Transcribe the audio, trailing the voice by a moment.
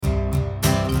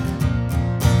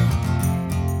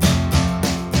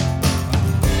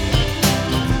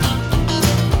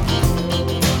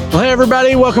Well, hey,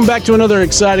 everybody. Welcome back to another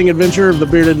exciting adventure of the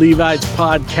Bearded Levites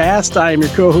podcast. I am your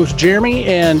co-host, Jeremy,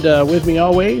 and with me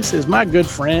always is my good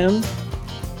friend,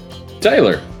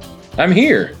 Taylor. I'm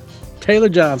here. Taylor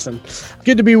Johnson.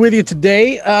 Good to be with you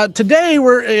today. Today,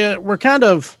 we're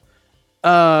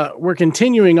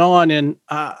continuing on in,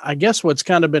 I guess, what's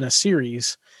kind of been a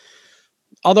series.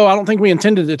 Although I don't think we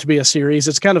intended it to be a series,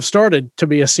 it's kind of started to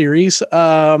be a series.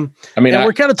 And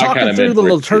we're kind of talking through the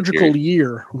liturgical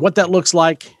year, what that looks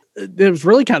like. It was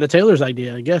really kind of Taylor's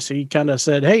idea, I guess. He kind of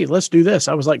said, hey, let's do this.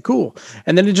 I was like, cool.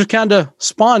 And then it just kind of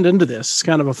spawned into this. It's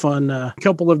kind of a fun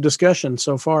couple of discussions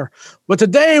so far. But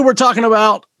today we're talking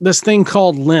about this thing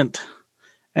called Lent.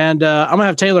 And I'm going to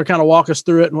have Taylor kind of walk us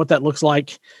through it and what that looks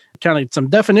like, kind of some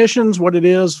definitions, what it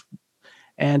is.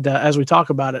 And as we talk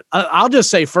about it, I'll just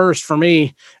say first for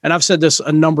me, and I've said this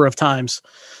a number of times,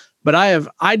 but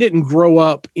I didn't grow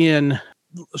up in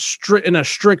a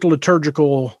strict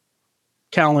liturgical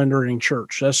calendaring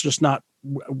church. That's just not,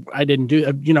 I didn't do,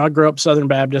 I grew up Southern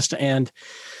Baptist and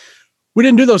we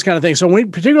didn't do those kind of things. So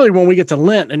particularly when we get to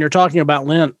Lent and you're talking about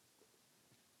Lent,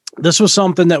 this was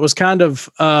something that was kind of,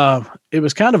 it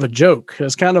was kind of a joke. It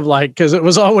was kind of like, cause it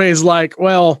was always like,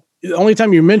 well, the only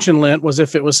time you mention Lent was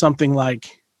if it was something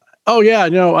like, oh yeah,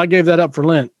 I gave that up for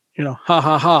Lent, ha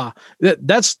ha ha.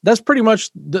 That's pretty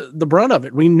much the brunt of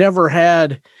it. We never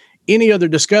had any other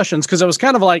discussions because it was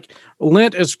kind of like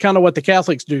Lent is kind of what the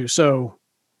Catholics do. So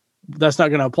that's not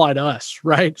going to apply to us.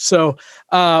 Right. So,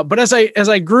 but as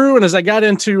I grew and as I got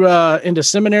into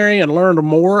seminary and learned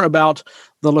more about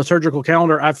the liturgical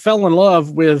calendar, I fell in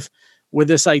love with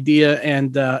this idea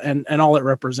and all it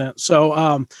represents.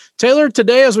 So, Taylor,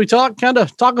 today, as we talk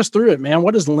us through it, man,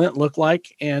 what does Lent look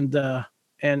like? And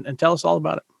tell us all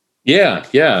about it.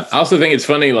 Yeah. I also think it's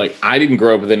funny. Like I didn't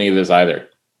grow up with any of this either.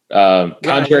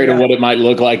 Contrary to what it might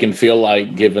look like and feel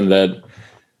like, given that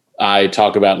I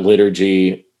talk about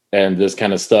liturgy and this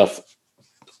kind of stuff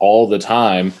all the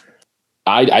time,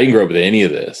 I didn't grow up with any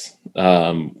of this.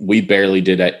 We barely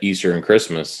did at Easter and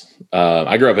Christmas.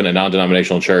 I grew up in a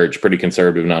non-denominational church, pretty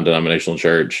conservative non-denominational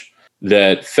church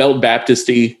that felt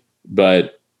Baptist-y,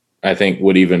 but I think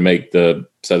would even make the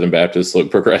Southern Baptists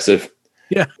look progressive.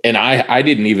 Yeah. And I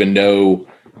didn't even know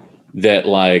that,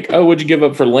 like, oh, what'd you give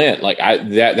up for Lent? Like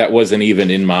that wasn't even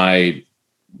in my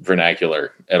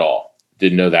vernacular at all.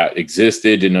 Didn't know that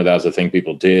existed. Didn't know that was a thing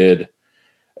people did.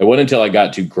 It wasn't until I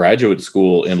got to graduate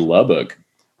school in Lubbock,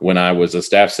 when I was a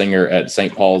staff singer at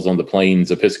St. Paul's on the Plains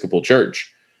Episcopal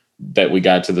Church, that we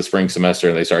got to the spring semester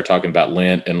and they started talking about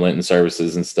Lent and Lenten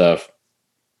services and stuff.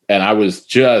 And I was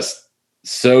just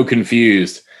so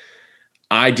confused.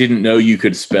 I didn't know you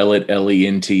could spell it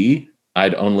Lent.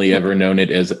 I'd only ever known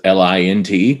it as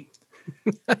Lint.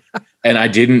 And I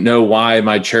didn't know why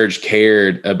my church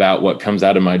cared about what comes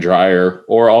out of my dryer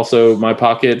or also my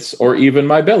pockets or even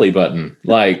my belly button.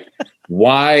 Like,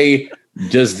 why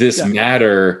does this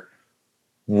matter?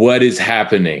 What is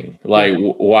happening? Like,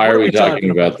 why are we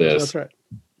talking about this? That's right.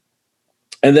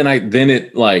 And then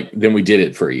we did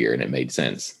it for a year and it made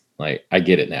sense. Like, I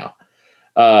get it now.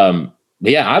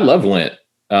 Yeah, I love Lent.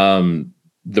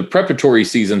 The preparatory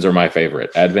seasons are my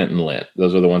favorite, Advent and Lent.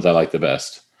 Those are the ones I like the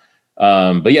best.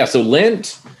 But yeah, so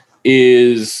Lent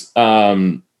is,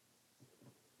 so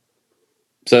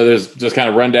there's just kind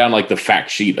of run down like the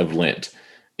fact sheet of Lent.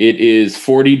 It is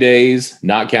 40 days,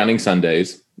 not counting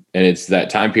Sundays. And it's that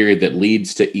time period that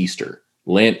leads to Easter.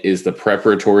 Lent is the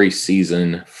preparatory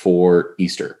season for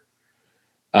Easter.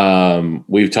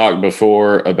 We've talked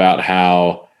before about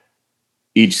how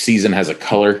each season has a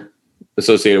color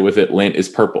associated with it. Lent is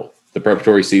purple. The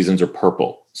preparatory seasons are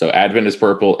purple. So Advent is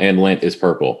purple and Lent is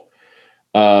purple.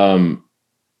 And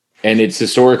it's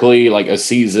historically like a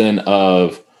season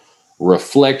of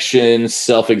reflection,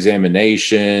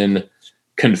 self-examination.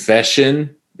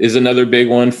 Confession is another big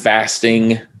one.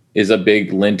 Fasting is a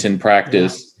big Lenten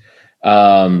practice.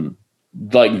 Yeah.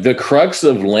 Like the crux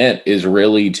of Lent is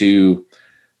really to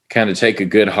kind of take a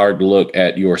good hard look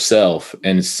at yourself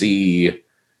and see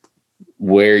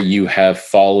where you have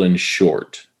fallen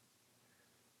short.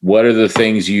 What are the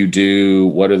things you do?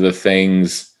 What are the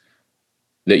things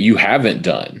that you haven't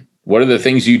done? What are the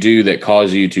things you do that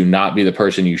cause you to not be the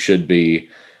person you should be?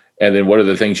 And then what are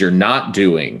the things you're not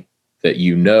doing that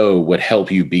you know would help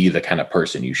you be the kind of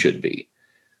person you should be?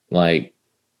 Like,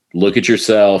 look at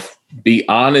yourself, be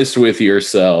honest with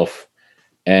yourself,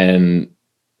 and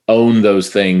own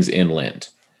those things in Lent.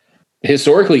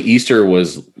 Historically, Easter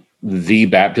was the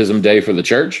baptism day for the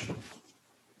church.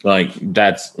 Like,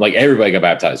 that's like everybody got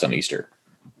baptized on Easter,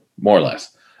 more or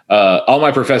less. All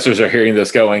my professors are hearing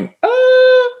this going,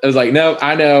 I was like, no,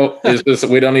 I know. It's just,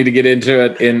 we don't need to get into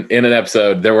it in an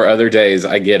episode. There were other days.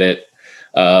 I get it.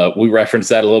 We referenced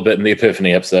that a little bit in the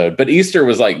Epiphany episode, but Easter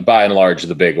was like by and large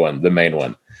the big one, the main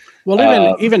one.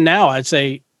 Well, even now, I'd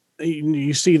say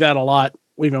you see that a lot,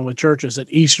 even with churches,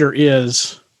 that Easter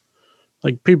is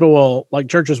like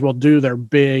churches will do their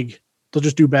big, they'll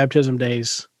just do baptism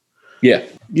days. Yeah.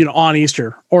 On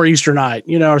Easter or Easter night,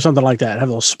 or something like that. Have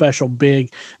those special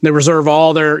big, they reserve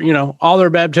all their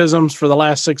baptisms for the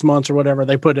last 6 months or whatever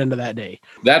they put into that day.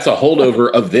 That's a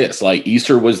holdover of this. Like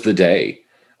Easter was the day.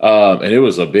 And it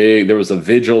was there was a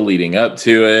vigil leading up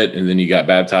to it. And then you got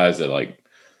baptized at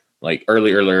like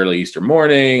early Easter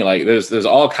morning. Like there's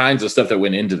all kinds of stuff that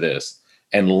went into this.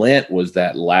 And Lent was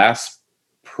that last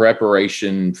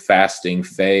preparation fasting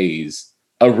phase.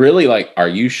 Really like, are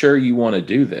you sure you want to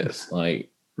do this? Like,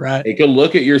 right. Take a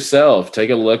look at yourself. Take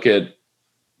a look at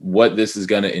what this is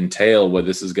going to entail, what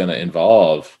this is going to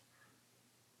involve.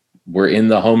 We're in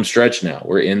the home stretch now.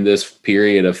 We're in this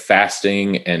period of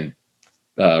fasting and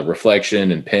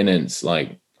reflection and penance.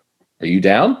 Like, are you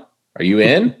down? Are you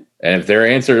in? And if their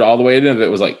answer all the way into it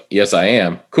was like, yes, I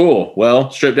am. Cool. Well,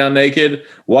 strip down naked,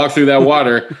 walk through that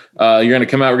water. You're going to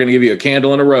come out. We're going to give you a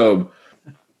candle and a robe.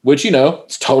 Which,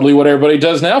 it's totally what everybody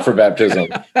does now for baptism.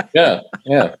 Yeah.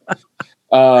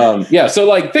 So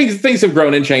like things have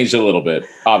grown and changed a little bit,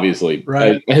 obviously,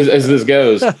 right, as this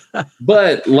goes.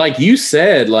 But like you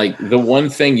said, like the one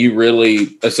thing you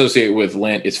really associate with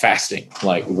Lent is fasting.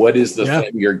 Like, what is the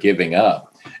thing you're giving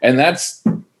up? And that's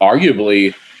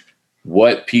arguably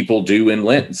what people do in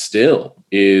Lent still,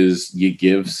 is you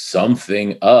give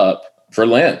something up for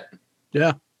Lent.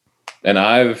 Yeah. And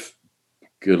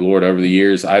good Lord, over the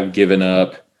years, I've given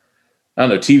up, I don't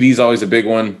know, TV's always a big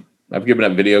one. I've given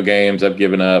up video games. I've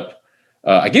given up,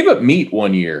 I gave up meat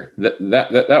one year.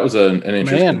 That was an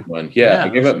interesting one. Yeah, I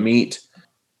gave up meat.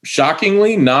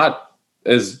 Shockingly, not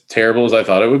as terrible as I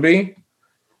thought it would be.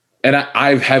 And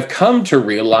I have come to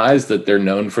realize that they're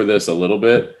known for this a little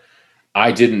bit.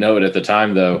 I didn't know it at the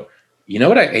time, though. You know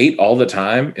what I ate all the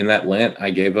time in that Lent? I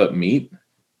gave up meat.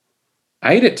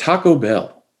 I ate at Taco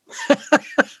Bell.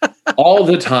 All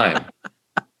the time.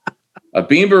 A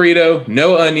bean burrito,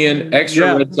 no onion,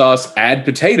 extra red sauce, add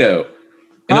potato.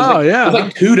 And it was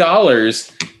like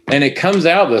 $2, and it comes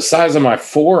out the size of my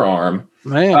forearm.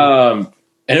 Man.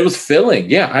 And it was filling.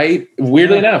 Yeah,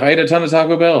 weirdly enough, I ate a ton of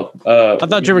Taco Bell. I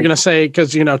thought you were going to say,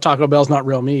 because, Taco Bell's not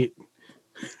real meat.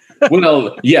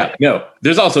 Well, yeah, no.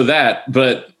 There's also that,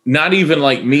 but not even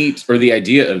like meat or the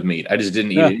idea of meat. I just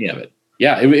didn't eat any of it.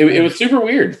 Yeah, it was super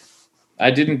weird. I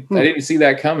didn't see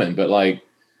that coming, but like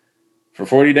for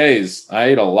 40 days, I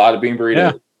ate a lot of bean burritos. Yeah.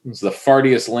 It was the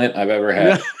fartiest Lent I've ever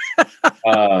had.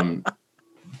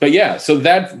 But yeah, so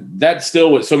that's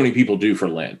still what so many people do for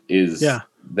Lent is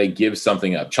they give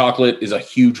something up. Chocolate is a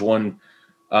huge one.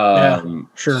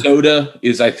 Sure. Soda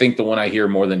is, I think, the one I hear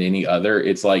more than any other.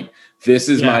 It's like, this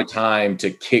is my time to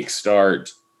kickstart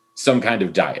some kind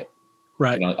of diet.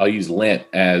 Right. I'll use Lent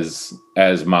as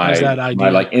my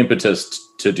like impetus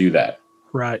to do that.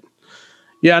 Right.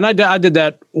 Yeah. And I did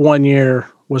that one year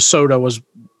with soda was,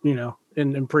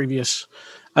 in previous,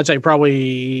 I'd say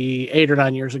probably 8 or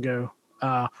 9 years ago.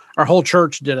 Our whole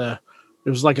church it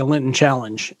was like a Lenten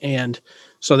challenge. And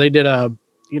so they did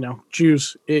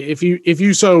choose if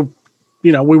you so,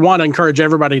 we want to encourage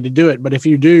everybody to do it, but if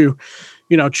you do,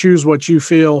 choose what you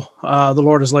feel the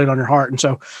Lord has laid on your heart. And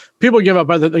so people give up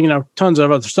other, tons of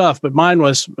other stuff, but mine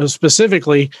was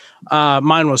specifically,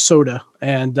 mine was soda.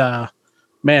 And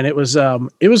man, it was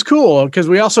cool because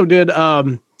we also did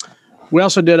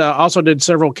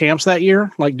several camps that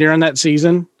year, like during that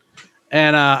season.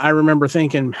 And I remember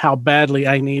thinking how badly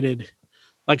I needed,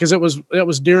 like, because it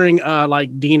was during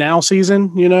like D-Now season,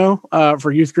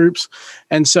 for youth groups.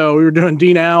 And so we were doing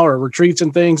D-Now or retreats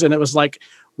and things. And it was like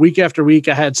week after week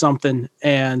I had something,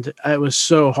 and it was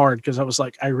so hard because I was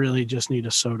like, I really just need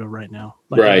a soda right now.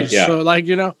 Like, right. Yeah. So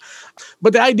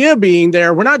but the idea being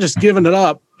there, we're not just giving it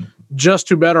up just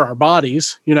to better our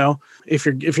bodies. If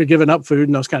you're giving up food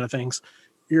and those kind of things,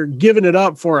 you're giving it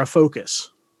up for a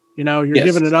focus. You're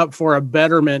giving it up for a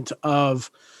betterment of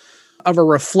a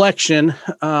reflection,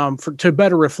 to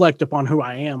better reflect upon who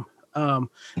I am, and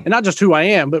not just who I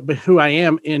am, but who I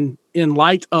am in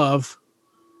light of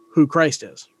who Christ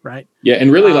is. Right. Yeah.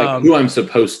 And really like who I'm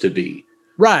supposed to be.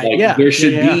 Right. Like, yeah. There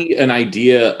should be an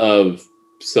idea of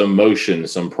some motion,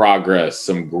 some progress,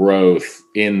 some growth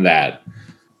in that.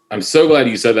 I'm so glad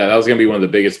you said that. That was going to be one of the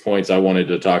biggest points I wanted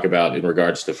to talk about in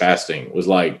regards to fasting, was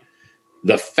like,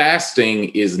 the fasting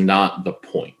is not the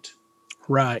point.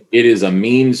 Right. It is a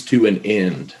means to an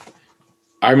end.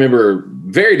 I remember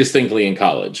very distinctly in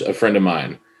college, a friend of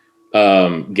mine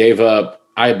gave up,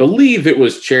 I believe it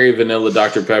was cherry vanilla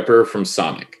Dr. Pepper from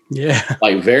Sonic. Yeah.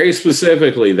 Like very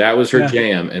specifically, that was her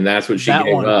jam. And that's what she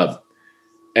gave up.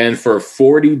 And for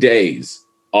 40 days,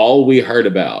 all we heard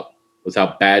about was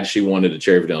how bad she wanted a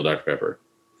cherry vanilla Dr. Pepper.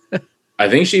 I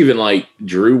think she even like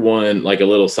drew one, like a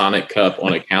little Sonic cup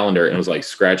on a calendar and was like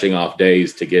scratching off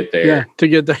days to get there. Yeah, to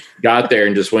get there. Got there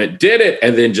and just went, did it.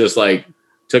 And then just like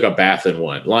took a bath in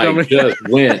one. Like just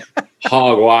went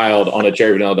hog wild on a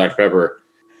cherry vanilla Dr. Pepper,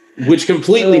 which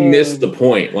completely missed the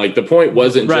point. Like the point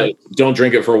wasn't just don't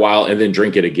drink it for a while and then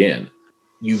drink it again.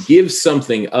 You give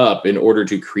something up in order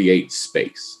to create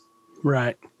space.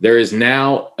 Right. There is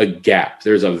now a gap.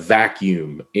 There's a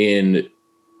vacuum in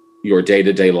your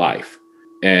day-to-day life.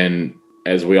 And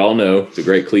as we all know, it's a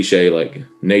great cliche, like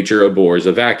nature abhors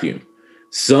a vacuum.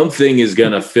 Something is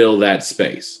going to fill that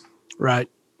space. Right.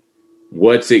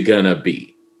 What's it going to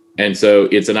be? And so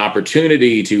it's an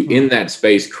opportunity to, in that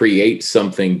space, create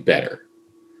something better.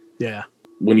 Yeah.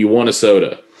 When you want a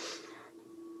soda,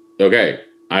 okay,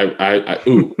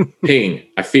 ping,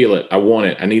 I feel it. I want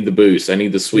it. I need the boost. I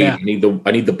need the sweet. Yeah.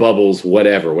 I need the bubbles,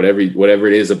 whatever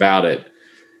it is about it.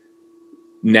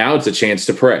 Now it's a chance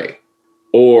to pray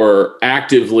or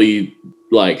actively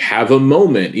like have a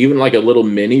moment, even like a little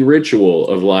mini ritual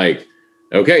of like,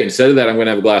 okay, instead of that, I'm going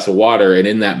to have a glass of water. And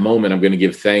in that moment, I'm going to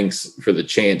give thanks for the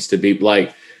chance to be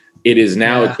like, it is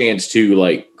now a chance to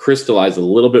like crystallize a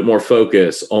little bit more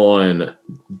focus on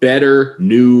better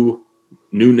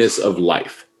newness of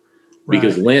life.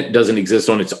 Because Lent doesn't exist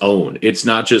on its own. It's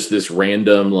not just this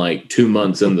random like 2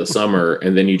 months in the summer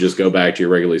and then you just go back to your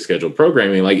regularly scheduled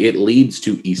programming. Like it leads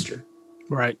to Easter.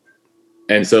 Right.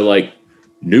 And so like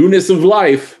newness of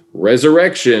life,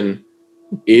 resurrection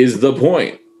is the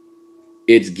point.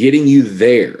 It's getting you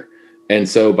there. And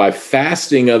so by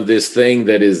fasting of this thing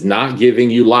that is not giving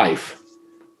you life,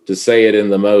 to say it in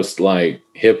the most like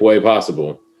hip way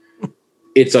possible,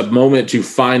 it's a moment to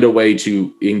find a way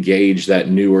to engage that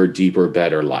newer, deeper,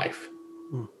 better life.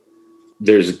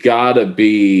 There's gotta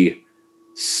be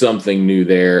something new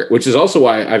there, which is also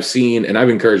why I've seen, and I've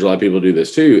encouraged a lot of people to do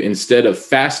this too. Instead of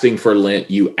fasting for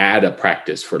Lent, you add a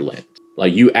practice for Lent.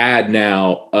 Like you add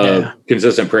now a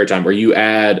consistent prayer time, or you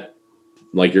add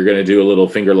like you're going to do a little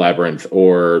finger labyrinth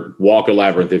or walk a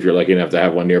labyrinth if you're lucky enough to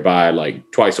have one nearby, like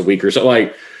twice a week or so.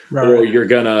 Like, or you're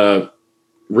going to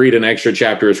read an extra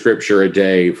chapter of scripture a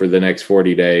day for the next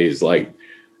 40 days. Like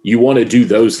you want to do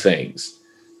those things,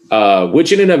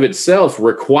 which in and of itself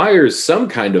requires some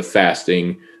kind of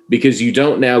fasting because you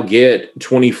don't now get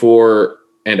 24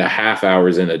 and a half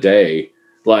hours in a day.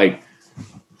 Like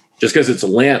just because it's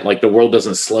Lent, like the world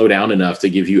doesn't slow down enough to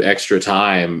give you extra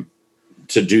time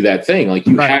to do that thing. Like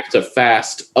you have to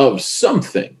fast of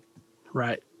something.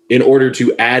 Right. In order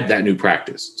to add that new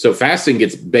practice. So fasting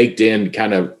gets baked in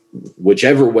kind of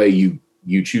whichever way you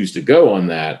choose to go on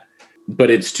that,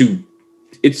 but it's to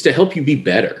help you be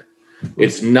better.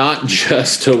 It's not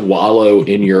just to wallow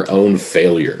in your own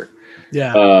failure.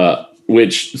 Yeah.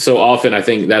 Which so often I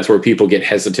think that's where people get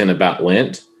hesitant about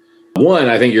Lent. One,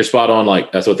 I think you're spot on.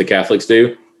 Like that's what the Catholics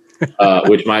do,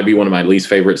 which might be one of my least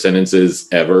favorite sentences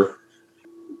ever.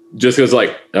 Just because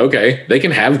like, okay, they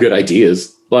can have good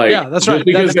ideas. Like, yeah, that's right.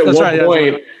 Because at one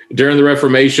point during the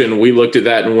Reformation, we looked at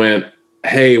that and went,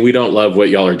 hey, we don't love what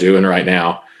y'all are doing right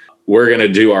now. We're going to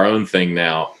do our own thing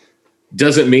now.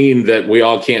 Doesn't mean that we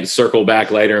all can't circle back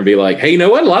later and be like, hey, you know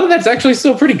what? A lot of that's actually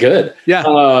still pretty good.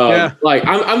 Yeah. Like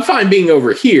I'm fine being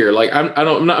over here. Like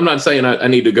I'm not saying I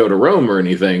need to go to Rome or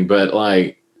anything, but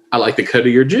like, I like the cut of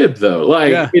your jib though.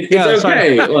 Like it's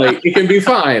okay. Like it can be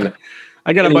fine.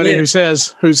 I got a buddy who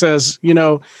says, you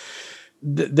know,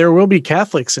 there will be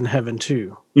Catholics in heaven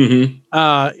too.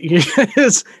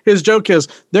 Mm-hmm. His joke is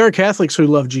there are Catholics who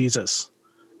love Jesus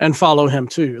and follow him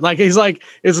too. Like he's like,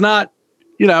 it's not,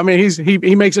 you know, I mean,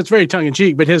 he makes it's very tongue in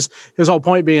cheek, but his whole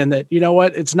point being that, you know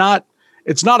what, it's not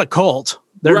a cult.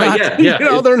 They're not, you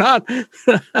know, they're not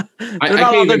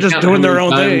they're just doing their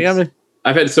own thing. I mean,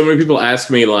 I've had so many people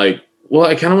ask me like, well,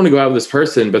 I kind of want to go out with this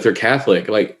person, but they're Catholic.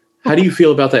 Like, how do you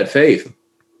feel about that faith?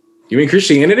 You mean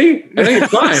Christianity? I think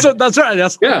it's fine. So that's right.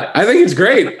 Yeah, I think it's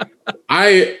great.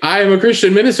 I am a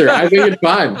Christian minister. I think it's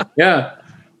fine. Yeah.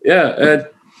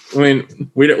 I mean,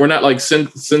 we're not like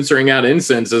censoring out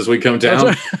incense as we come down,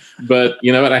 right. But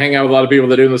you know what? I hang out with a lot of people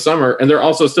that do in the summer, and they're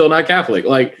also still not Catholic.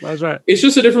 Like, that's right. It's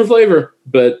just a different flavor.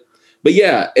 But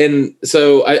yeah, and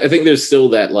so I think there's still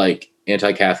that like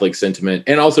anti-Catholic sentiment,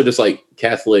 and also just like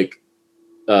Catholic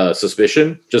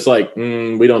suspicion. Just like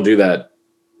we don't do that.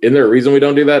 Isn't there a reason we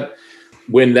don't do that?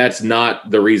 When that's not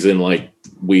the reason, like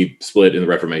we split in the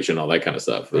Reformation, all that kind of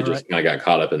stuff. It just kind of got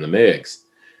caught up in the mix.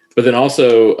 But then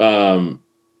also,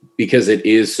 because it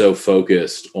is so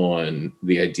focused on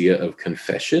the idea of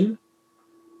confession,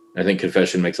 I think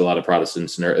confession makes a lot of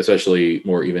Protestants, especially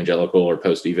more evangelical or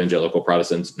post-evangelical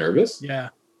Protestants, nervous. Yeah.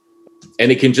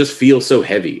 And it can just feel so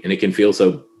heavy, and it can feel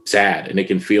so sad, and it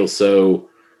can feel so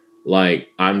like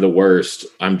I'm the worst.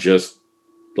 I'm just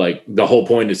like, the whole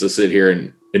point is to sit here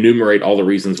and enumerate all the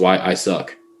reasons why I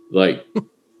suck. Like,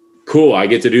 cool, I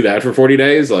get to do that for 40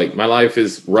 days. Like, my life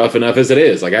is rough enough as it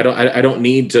is. Like, I don't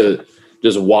need to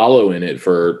just wallow in it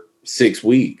for 6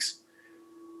 weeks.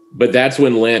 But that's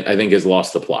when Lent, I think, has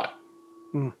lost the plot.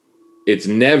 It's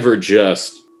never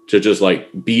just to just like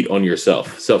beat on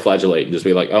yourself, self-flagellate, and just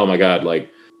be like, oh my God, like,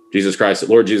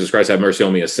 Lord Jesus Christ, have mercy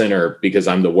on me, a sinner, because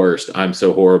I'm the worst. I'm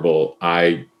so horrible.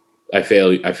 I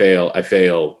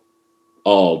fail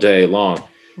all day long.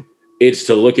 It's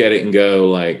to look at it and go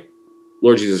like,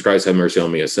 Lord Jesus Christ, have mercy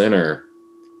on me, a sinner.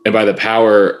 And by the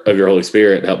power of your Holy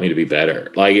Spirit, help me to be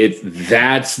better. Like,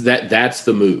 that's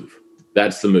the move.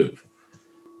 That's the move.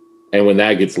 And when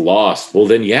that gets lost, well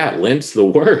then, yeah, Lent's the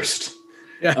worst.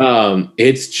 Yeah.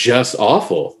 It's just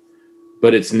awful,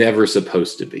 but it's never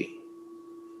supposed to be.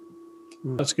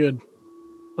 That's good.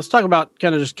 Let's talk about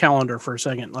kind of just calendar for a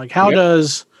second. Like, how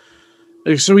does,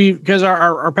 so because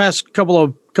our past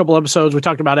couple episodes, we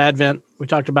talked about Advent. We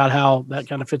talked about how that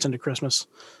kind of fits into Christmas,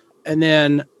 and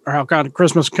then, or how kind of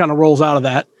Christmas kind of rolls out of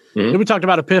that. Then we talked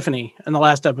about Epiphany in the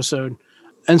last episode.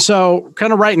 And so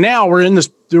kind of right now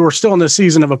we're still in the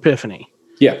season of Epiphany.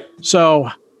 Yeah. So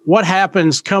what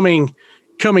happens coming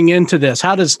into this?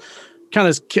 How does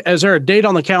is there a date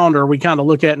on the calendar we kind of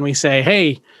look at and we say,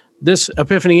 hey, this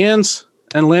Epiphany ends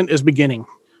and Lent is beginning?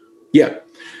 Yeah.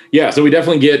 Yeah. So we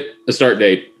definitely get a start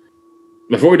date.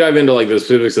 Before we dive into like the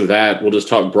specifics of that, we'll just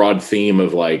talk broad theme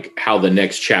of like how the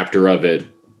next chapter of it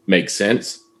makes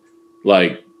sense.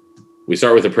 Like, we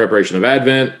start with the preparation of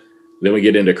Advent. Then we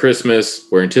get into Christmas.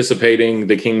 We're anticipating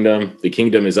the kingdom. The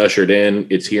kingdom is ushered in.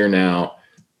 It's here now.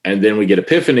 And then we get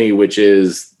Epiphany, which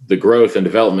is the growth and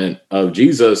development of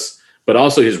Jesus, but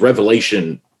also his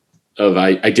revelation of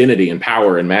identity and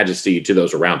power and majesty to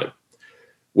those around him,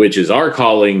 which is our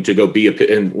calling to go be,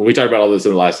 and we talked about all this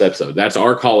in the last episode. That's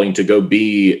our calling to go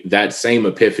be that same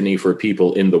Epiphany for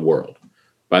people in the world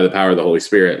by the power of the Holy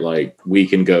Spirit. Like, we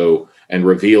can go and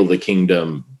reveal the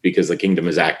kingdom because the kingdom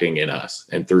is acting in us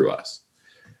and through us.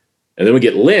 And then we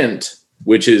get Lent,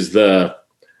 which is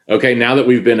okay, now that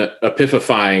we've been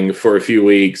epiphifying for a few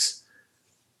weeks,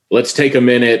 let's take a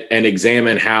minute and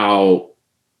examine how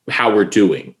we're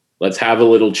doing. Let's have a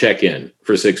little check-in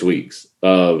for 6 weeks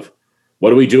of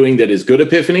what are we doing that is good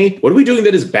Epiphany? What are we doing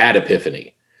that is bad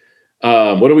Epiphany?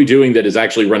 What are we doing that is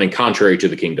actually running contrary to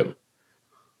the kingdom?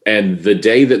 And the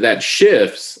day that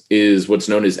shifts is what's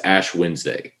known as Ash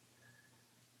Wednesday.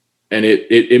 And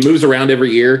it moves around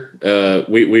every year.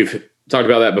 We've talked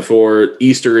about that before.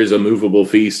 Easter is a movable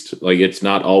feast. Like, it's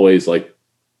not always like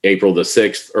April the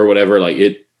 6th or whatever. Like,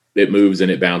 it moves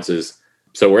and it bounces.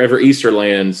 So wherever Easter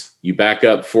lands, you back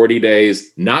up 40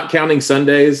 days, not counting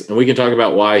Sundays. And we can talk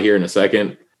about why here in a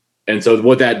second. And so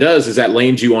what that does is that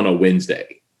lands you on a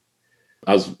Wednesday.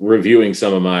 I was reviewing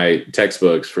some of my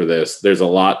textbooks for this. There's a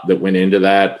lot that went into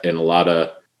that, and a lot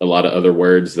of other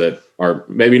words that are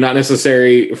maybe not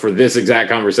necessary for this exact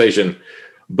conversation.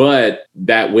 But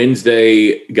that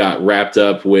Wednesday got wrapped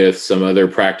up with some other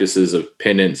practices of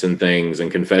penance and things and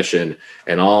confession,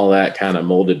 and all that kind of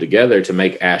molded together to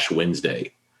make Ash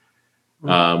Wednesday,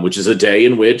 which is a day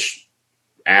in which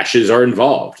ashes are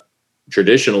involved.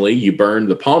 Traditionally, you burn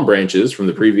the palm branches from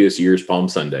the previous year's Palm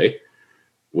Sunday,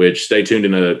 which stay tuned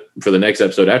for the next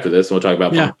episode after this, and we'll talk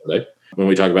about Palm Sunday when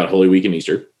we talk about Holy Week and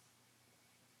Easter.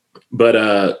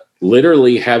 But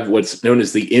literally have what's known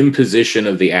as the imposition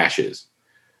of the ashes,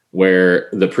 where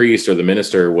the priest or the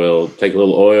minister will take a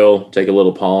little oil, take a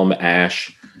little palm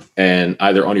ash, and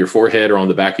either on your forehead or on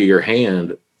the back of your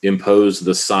hand, impose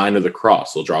the sign of the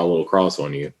cross. They'll draw a little cross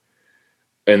on you.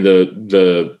 And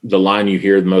the line you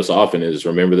hear the most often is,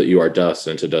 remember that you are dust,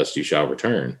 and to dust you shall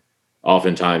return.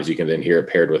 Oftentimes you can then hear it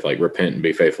paired with like, repent and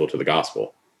be faithful to the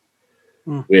gospel,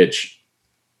 which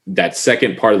that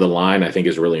second part of the line I think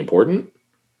is really important.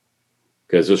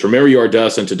 Because just remember you are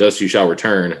dust, and to dust you shall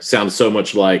return sounds so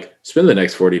much like spend the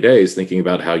next 40 days thinking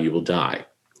about how you will die.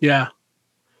 Yeah.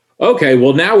 Okay,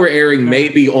 well, now we're airing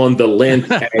maybe on the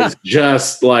Lent as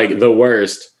just like the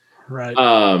worst. Right.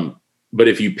 But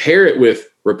if you pair it with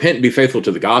repent and be faithful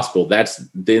to the gospel, that's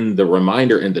then the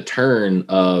reminder and the turn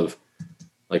of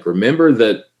like, remember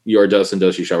that you are dust, and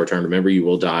dust you shall return. Remember you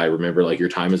will die. Remember, like, your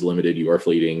time is limited. You are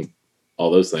fleeting,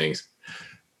 all those things.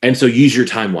 And so use your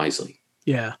time wisely.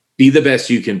 Yeah. Be the best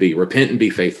you can be. Repent and be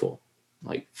faithful.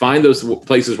 Like, find those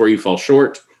places where you fall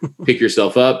short, pick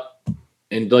yourself up,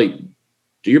 and like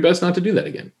do your best not to do that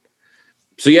again.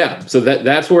 So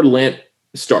that's where Lent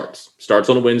starts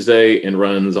on a Wednesday and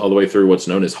runs all the way through what's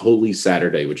known as Holy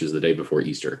Saturday, which is the day before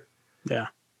Easter. Yeah.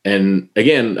 And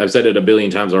again, I've said it a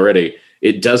billion times already,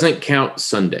 it doesn't count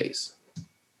Sundays,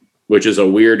 which is a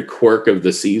weird quirk of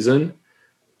the season.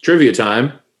 Trivia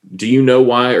time. Do you know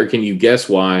why, or can you guess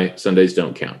why Sundays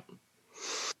don't count?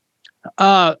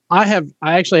 I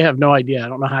actually have no idea. I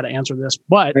don't know how to answer this,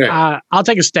 but I'll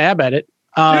take a stab at it.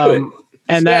 And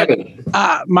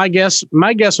my guess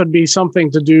would be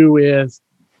something to do with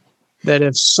that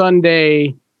if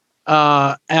Sunday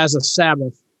as a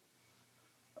Sabbath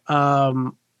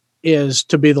is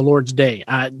to be the Lord's day.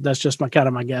 That's just my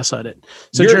guess at it.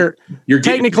 Since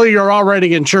you're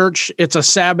already in church, it's a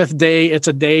Sabbath day. It's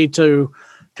a day to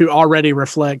already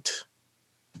reflect,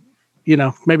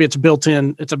 maybe it's a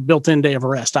built-in day of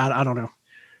rest. I don't know.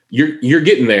 You're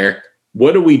getting there.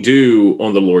 What do we do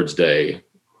on the Lord's Day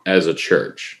as a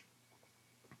church?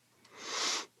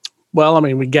 Well, I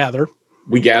mean, we gather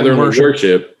and we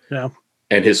worship. Yeah.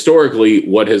 And historically,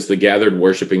 what has the gathered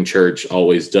worshiping church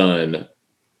always done?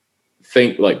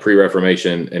 Think like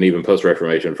pre-Reformation and even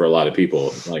post-Reformation for a lot of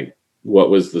people. Like, what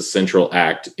was the central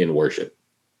act in worship?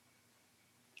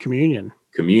 Communion.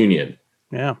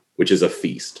 Yeah. Which is a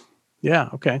feast. Yeah.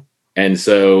 Okay. And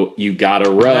so you gotta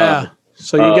rub. Yeah.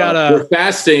 So you gotta. We're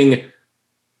fasting.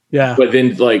 Yeah. But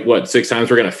then, 6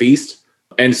 times we're gonna feast?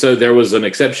 And so there was an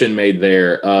exception made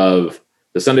there of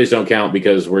the Sundays don't count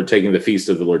because we're taking the feast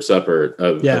of the Lord's Supper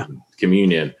of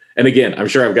communion. And again, I'm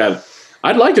sure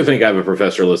I'd like to think I have a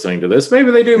professor listening to this.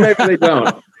 Maybe they do, maybe they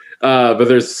don't. But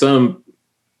there's some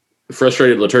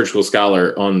frustrated liturgical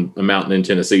scholar on a mountain in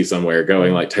Tennessee somewhere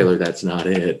going like, Taylor, that's not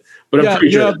it. But I'm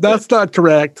pretty sure that's not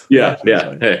correct. Yeah.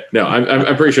 Hey, no,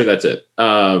 I'm pretty sure that's it.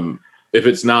 If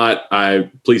it's not,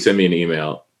 please send me an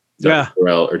email, Dr.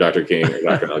 Burrell or Dr. King or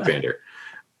Dr. Alexander.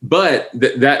 But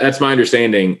that's my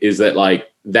understanding is that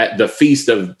that the feast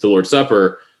of the Lord's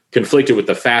Supper conflicted with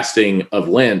the fasting of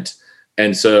Lent.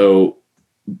 And so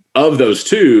of those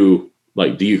two,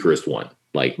 the Eucharist won,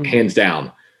 hands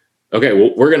down. Okay,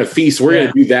 well, we're going to feast. We're going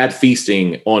to do that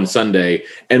feasting on Sunday.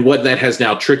 And what that has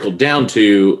now trickled down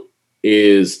to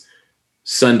is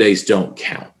Sundays don't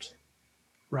count.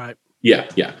 Right.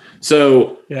 Yeah.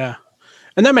 So. Yeah.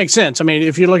 And that makes sense. I mean,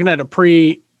 if you're looking at a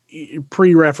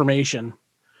pre-Reformation,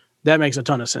 that makes a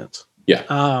ton of sense. Yeah.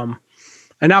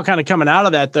 And now kind of coming out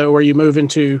of that, though, where you move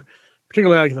into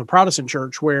particularly the Protestant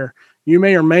church, where you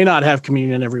may or may not have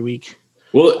communion every week.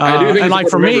 Well, I do think, and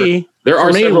for me, there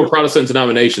are several Protestant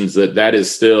denominations that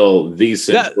is still the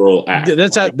central act.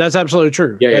 That's absolutely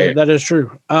true. Yeah. That is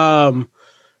true. The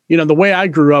way I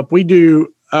grew up, we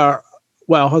do.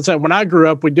 Let's say when I grew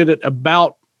up, we did it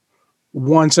about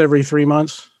once every 3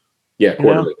 months. Yeah,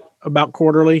 quarterly. About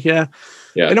quarterly. Yeah.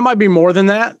 And it might be more than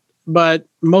that, but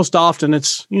most often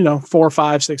it's 4,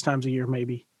 5, 6 times a year,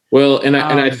 maybe. Well, and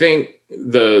I think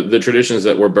the traditions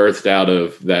that were birthed out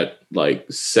of that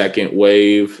second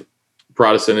wave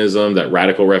Protestantism, that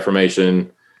radical Reformation,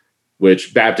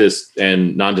 which Baptists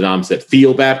and non-denoms that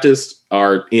feel Baptist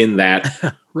are in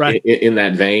that right in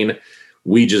that vein.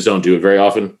 We just don't do it very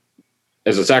often.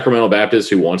 As a Sacramental Baptist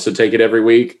who wants to take it every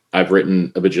week, I've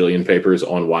written a bajillion papers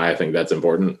on why I think that's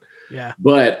important. Yeah.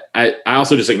 But I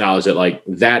also just acknowledge that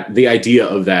that the idea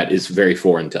of that is very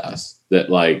foreign to us.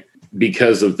 That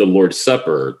because of the Lord's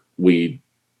Supper, we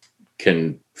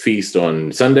can feast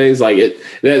on Sundays.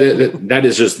 That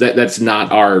is just that's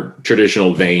not our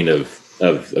traditional vein of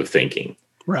thinking.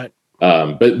 Right.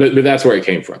 But that's where it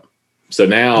came from. So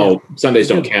now Sundays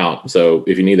don't count. So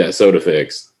if you need that soda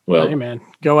fix, well, hey man,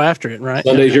 go after it. Right.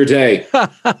 Sunday's your day.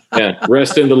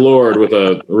 Rest in the Lord with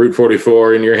a Route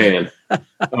 44 in your hand.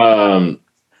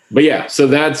 But yeah, so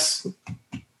that's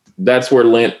where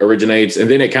Lent originates, and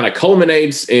then it kind of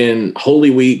culminates in Holy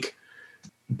Week.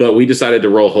 But we decided to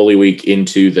roll Holy Week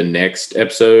into the next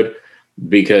episode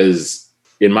because,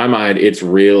 in my mind, it's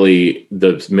really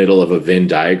the middle of a Venn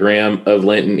diagram of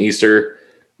Lent and Easter,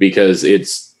 because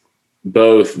it's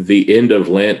both the end of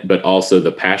Lent, but also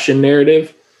the Passion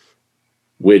narrative,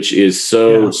 which is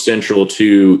so central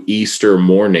to Easter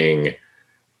morning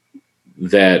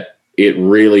that it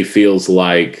really feels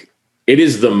like it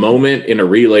is the moment in a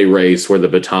relay race where the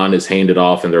baton is handed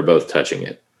off and they're both touching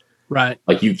it. Right.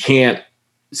 You can't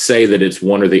say that it's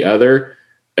one or the other.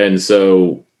 And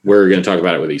so we're going to talk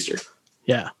about it with Easter.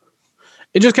 Yeah.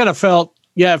 It just kind of felt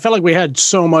like we had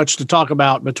so much to talk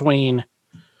about between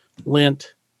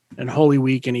Lent and Holy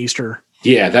Week and Easter.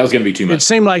 Yeah, that was going to be too much. It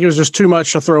seemed like it was just too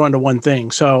much to throw into one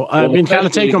thing. So I've been kind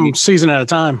of take them season at a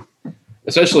time.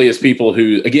 Especially as people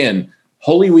who, again,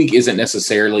 Holy Week isn't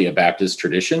necessarily a Baptist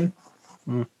tradition.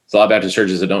 It's a lot of Baptist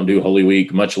churches that don't do Holy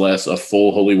Week, much less a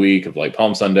full Holy Week of like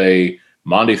Palm Sunday,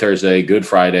 Maundy Thursday, Good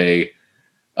Friday,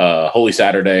 Holy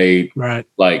Saturday. Right.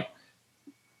 Like,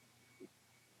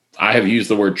 I have used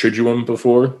the word Triduum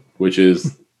before, which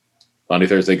is Maundy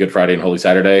Thursday, Good Friday, and Holy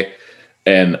Saturday.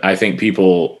 And I think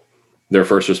people, their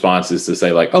first response is to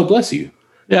say like, "Oh, bless you."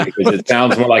 Yeah. Because it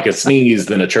sounds more like a sneeze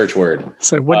than a church word.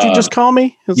 So what'd you just call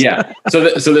me? Yeah. So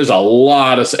there's a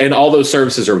lot of, and all those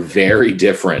services are very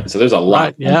different. So there's a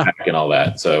lot and all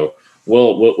that. So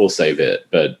we'll save it.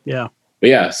 But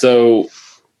yeah. So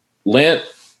Lent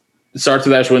starts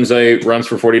with Ash Wednesday, runs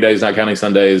for 40 days, not counting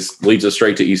Sundays, leads us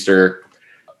straight to Easter.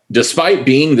 Despite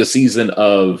being the season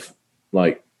of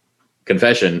like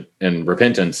confession and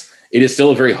repentance, it is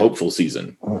still a very hopeful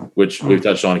season, which we've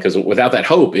touched on, because without that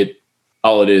hope,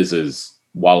 all it is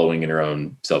wallowing in your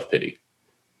own self-pity.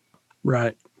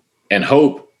 Right. And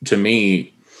hope to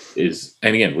me is,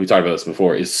 and again, we've talked about this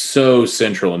before, is so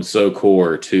central and so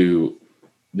core to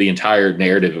the entire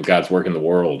narrative of God's work in the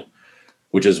world,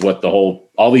 which is what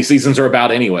all these seasons are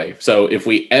about anyway. So if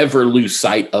we ever lose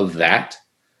sight of that,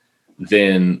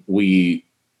 then we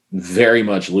very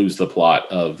much lose the plot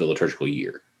of the liturgical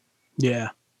year. Yeah.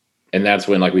 And that's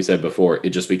when, like we said before,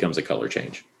 it just becomes a color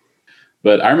change.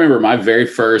 But I remember my very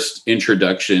first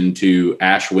introduction to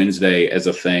Ash Wednesday as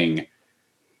a thing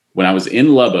when I was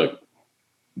in Lubbock.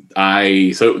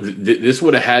 This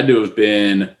would have had to have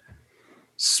been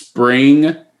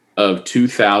spring of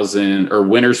 2000 or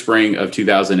winter spring of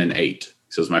 2008.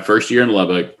 So it was my first year in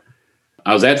Lubbock.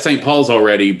 I was at St. Paul's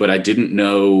already, but I didn't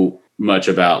know much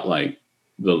about like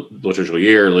the liturgical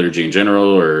year, liturgy in general,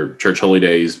 or church holy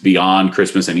days beyond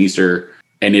Christmas and Easter.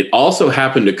 And it also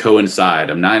happened to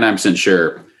coincide, I'm 99%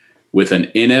 sure, with an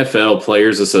NFL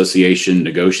Players Association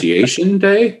negotiation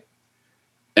day.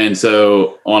 And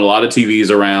so on a lot of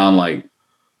TVs around, like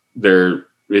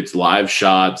it's live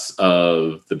shots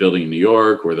of the building in New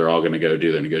York where they're all going to go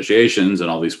do their negotiations, and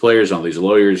all these players and all these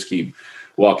lawyers keep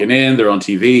walking in. They're on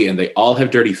TV and they all have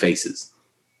dirty faces.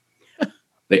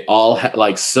 They all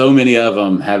like so many of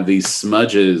them have these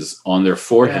smudges on their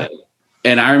forehead.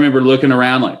 Yeah. And I remember looking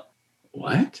around like,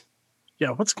 what?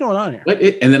 Yeah, what's going on here?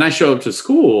 And then I show up to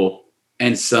school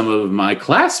and some of my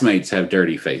classmates have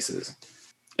dirty faces.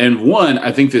 And one,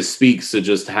 I think this speaks to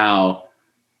just how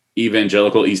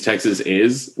evangelical East Texas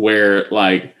is, where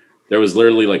like there was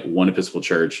literally like one Episcopal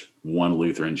church, one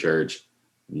Lutheran church,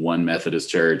 one Methodist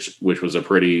church, which was a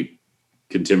pretty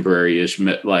contemporary-ish,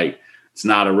 like it's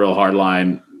not a real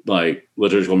hardline like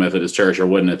liturgical Methodist church, or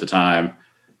wasn't at the time.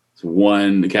 It's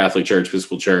one Catholic church,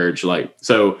 Episcopal church. Like,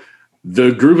 so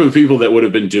the group of people that would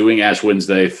have been doing Ash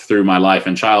Wednesday through my life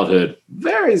and childhood,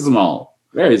 very small,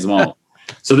 very small.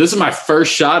 So this is my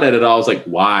first shot at it. I was like,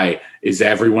 why is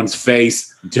everyone's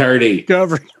face dirty?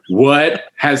 What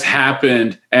has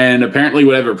happened? And apparently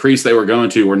whatever priest they were going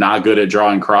to were not good at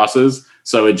drawing crosses.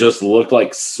 So it just looked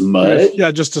like smudge.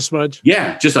 Yeah, just a smudge.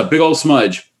 Yeah, just a big old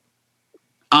smudge.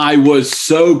 I was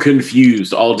so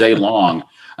confused all day long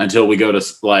until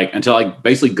I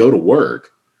basically go to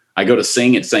work. I go to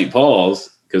sing at St. Paul's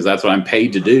because that's what I'm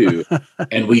paid to do.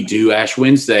 And we do Ash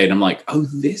Wednesday. And I'm like, oh,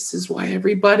 this is why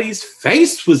everybody's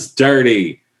face was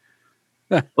dirty.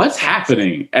 What's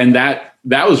happening? And that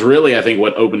was really, I think,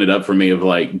 what opened it up for me of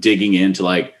like digging into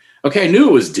like, okay, I knew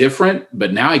it was different,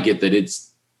 but now I get that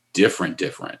it's different.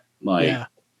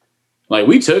 Like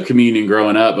we took communion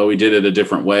growing up, but we did it a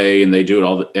different way, and they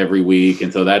do it every week.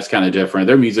 And so that's kind of different.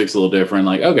 Their music's a little different.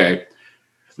 Like, okay,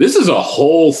 this is a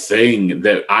whole thing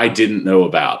that I didn't know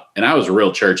about. And I was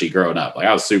real churchy growing up. Like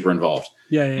I was super involved.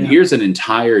 Yeah. And here's an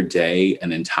entire day,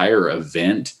 an entire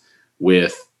event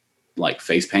with like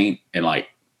face paint and like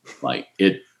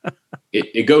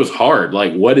it goes hard.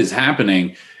 Like what is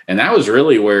happening? And that was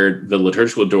really where the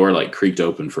liturgical door like creaked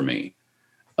open for me.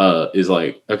 Is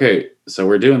like, okay, so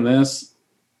we're doing this,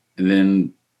 and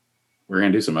then we're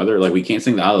gonna do some other, like we can't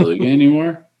sing the Hallelujah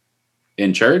anymore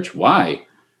in church. Why?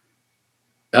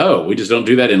 Oh, we just don't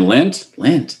do that in Lent.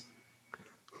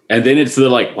 And then it's the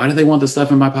like, why do they want the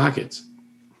stuff in my pockets?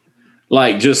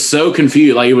 Like just so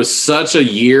confused. Like it was such a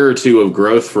year or two of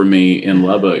growth for me in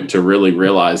Lubbock to really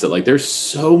realize that like there's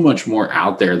so much more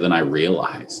out there than I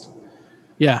realized.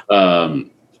 Yeah.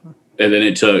 And then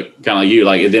it took kind of like you,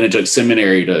 like, and then it took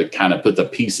seminary to kind of put the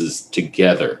pieces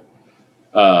together.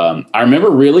 I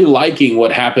remember really liking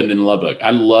what happened in Lubbock.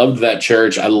 I loved that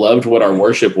church. I loved what our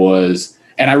worship was.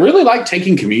 And I really liked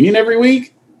taking communion every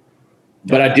week,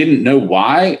 but I didn't know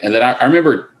why. And then I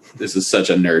remember This is such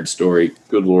a nerd story.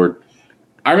 Good Lord.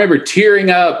 I remember tearing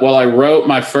up while I wrote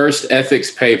my first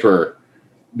ethics paper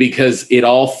because it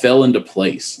all fell into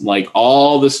place. Like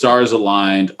all the stars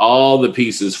aligned, all the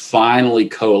pieces finally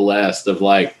coalesced of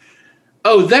like,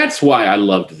 oh, that's why I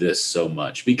loved this so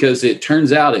much, because it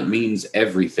turns out it means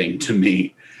everything to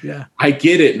me. Yeah. I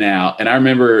get it now. And I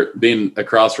remember being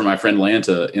across from my friend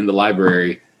Lanta in the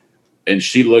library, and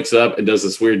she looks up and does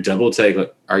this weird double take.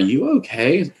 Like, are you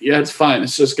okay? Yeah, it's fine.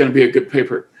 It's just going to be a good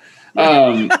paper.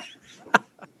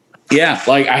 Yeah,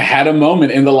 like I had a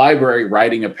moment in the library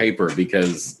writing a paper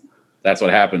because that's what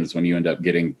happens when you end up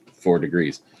getting 4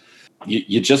 degrees.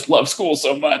 You just love school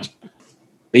so much.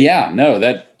 But yeah, no,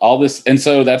 that all this. And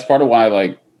so that's part of why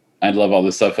like I love all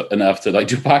this stuff enough to like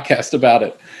do a podcast about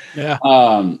it. Yeah.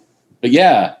 But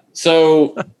yeah,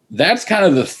 so that's kind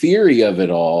of the theory of it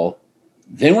all.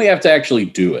 Then we have to actually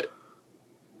do it.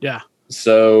 Yeah.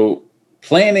 So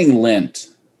planning Lent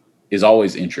is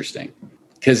always interesting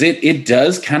because it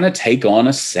does kind of take on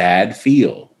a sad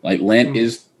feel. Like Lent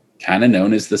is kind of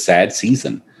known as the sad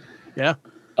season. Yeah.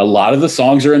 A lot of the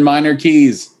songs are in minor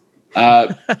keys.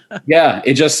 Yeah,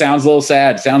 it just sounds a little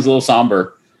sad, sounds a little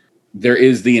somber. There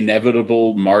is the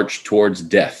inevitable march towards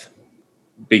death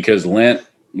because Lent,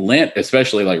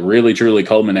 especially like really truly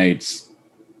culminates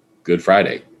Good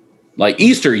Friday. Like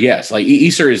Easter, yes, like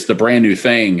Easter is the brand new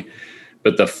thing,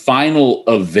 but the final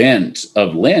event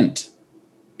of Lent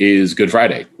is Good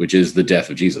Friday, which is the death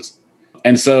of Jesus.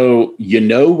 And so,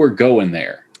 we're going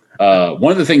there.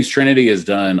 One of the things Trinity has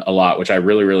done a lot, which I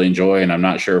really, really enjoy, and I'm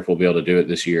not sure if we'll be able to do it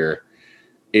this year,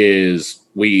 is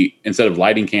we, instead of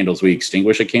lighting candles, we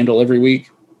extinguish a candle every week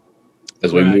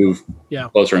as we move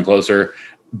closer and closer.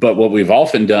 But what we've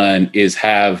often done is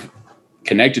have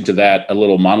connected to that a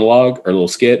little monologue or a little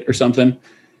skit or something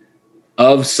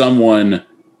of someone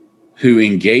who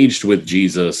engaged with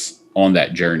Jesus on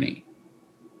that journey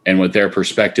and what their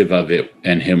perspective of it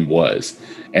and him was.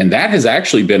 And that has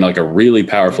actually been like a really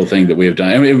powerful thing that we have done.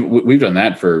 I mean, we've done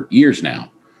that for years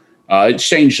now. It's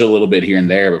changed a little bit here and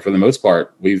there, but for the most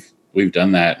part, we've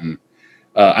done that. And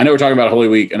I know we're talking about Holy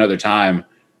Week another time,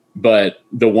 but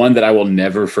the one that I will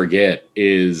never forget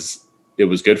is it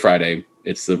was Good Friday.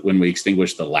 It's when we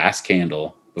extinguished the last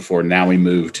candle before now we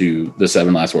move to the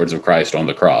 7 last words of Christ on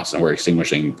the cross, and we're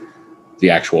extinguishing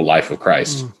the actual life of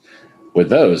Christ with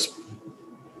those.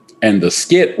 And the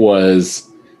skit was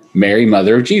Mary,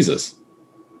 Mother of Jesus.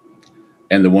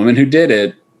 And the woman who did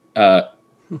it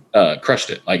crushed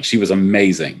it. Like, she was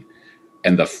amazing.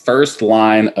 And the first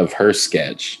line of her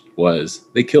sketch was,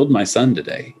 "They killed my son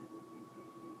today."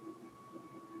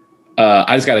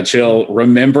 I just got to chill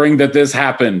remembering that this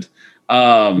happened.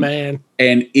 Man.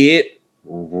 And it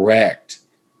wrecked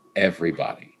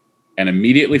everybody. And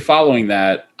immediately following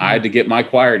that, I had to get my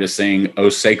choir to sing "O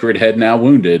Sacred Head Now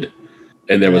Wounded."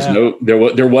 And there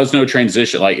was no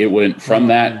transition. Like, it went from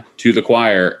that to the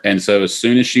choir. And so as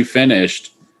soon as she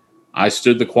finished, I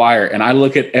stood the choir and I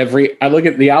look at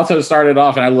the alto started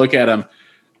off and I look at them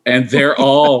and they're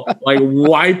all like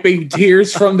wiping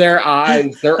tears from their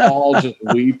eyes. They're all just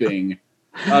weeping.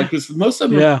 Because most of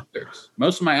them are mothers.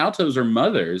 Most of my altos are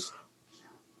mothers.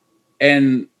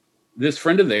 And this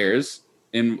friend of theirs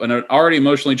in an already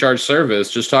emotionally charged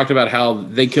service just talked about how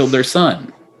they killed their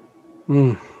son.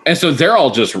 And so they're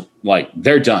all just like,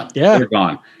 they're done. Yeah. They're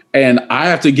gone. And I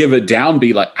have to give a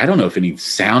downbeat. Like, I don't know if any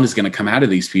sound is going to come out of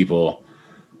these people.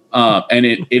 And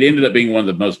it ended up being one of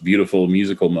the most beautiful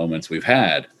musical moments we've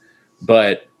had.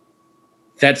 But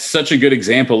that's such a good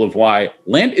example of why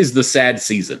Lent is the sad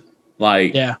season.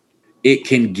 Like, it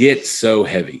can get so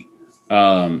heavy.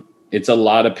 It's a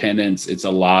lot of penance. It's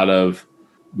a lot of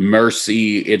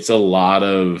mercy. It's a lot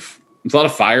of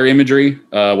fire imagery.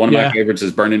 One of my favorites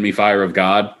is "Burn in Me, Fire of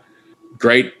God."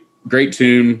 Great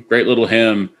tune, great little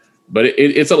hymn. But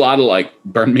it's a lot of like,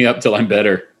 burn me up till I'm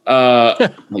better.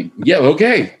 Like,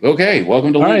 okay.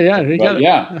 Welcome to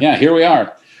Lent. Yeah, here we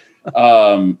are.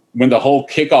 When the whole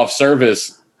kickoff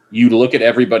service, you look at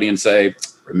everybody and say,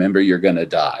 "Remember, you're gonna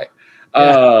die."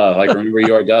 Like, remember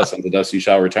you are dust, and to dust you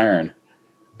shall return.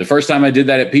 The first time I did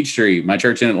that at Peachtree, my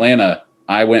church in Atlanta,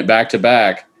 I went back to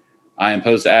back. I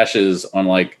imposed ashes on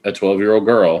like a 12-year-old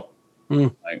girl.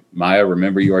 Like, "Maya,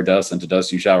 remember you are dust, and to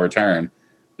dust you shall return."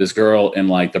 This girl in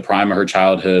like the prime of her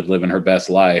childhood, living her best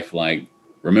life. Like,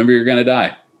 remember you're going to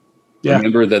die. Yeah.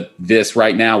 Remember that this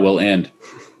right now will end.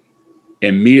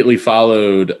 Immediately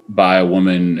followed by a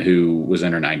woman who was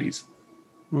in her 90s.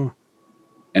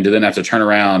 And to then have to turn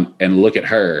around and look at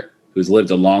her, who's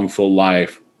lived a long, full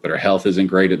life, but her health isn't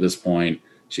great at this point.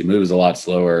 She moves a lot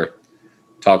slower,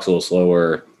 talks a little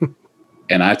slower.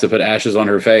 And I have to put ashes on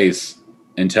her face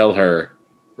and tell her,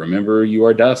 remember you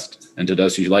are dust, and to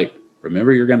dust you like,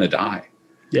 remember you're going to die.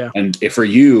 Yeah. And if for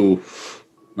you,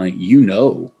 like,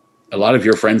 a lot of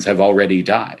your friends have already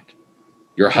died.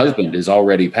 Your husband is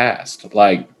already passed.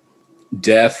 Like,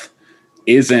 death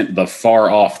isn't the far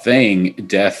off thing.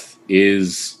 Death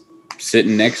is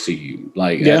sitting next to you.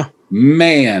 Like,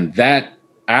 man, that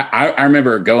I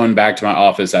remember going back to my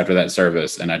office after that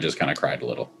service, and I just kind of cried a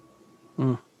little.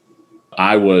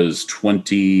 I was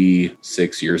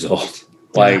 26 years old.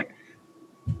 Like,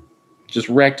 just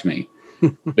wrecked me.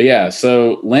 But yeah,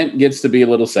 so Lent gets to be a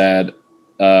little sad.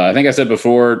 I think I said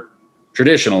before,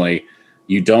 traditionally,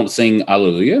 you don't sing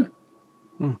Alleluia.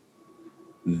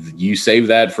 You save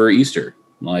that for Easter.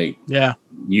 Like, the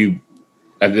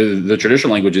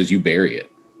traditional language is you bury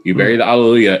it. You bury the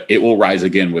Alleluia, it will rise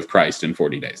again with Christ in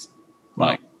 40 days. Wow.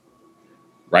 Like,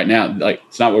 right now, like,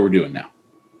 it's not what we're doing now.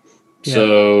 Yeah.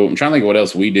 So I'm trying to think of what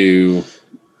else we do. If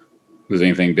there's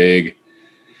anything big.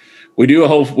 We do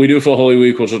a full Holy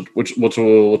Week, which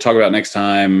we'll talk about next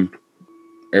time.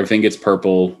 Everything gets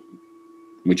purple.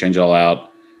 We change it all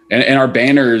out. And our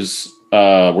banners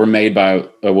were made by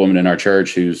a woman in our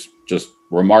church who's just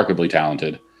remarkably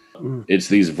talented. It's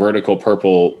these vertical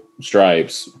purple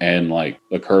stripes and like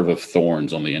a curve of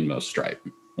thorns on the endmost stripe.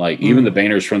 Like, even the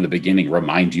banners from the beginning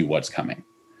remind you what's coming.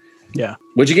 Yeah.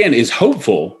 Which again is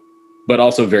hopeful, but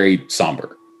also very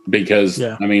somber because,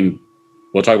 I mean,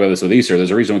 we'll talk about this with Easter.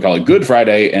 There's a reason we call it Good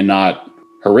Friday and not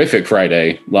Horrific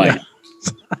Friday. Like,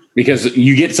 because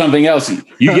you get something else.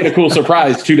 You get a cool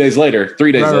surprise 2 days later,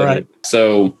 3 days later. Right.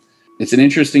 So it's an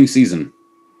interesting season.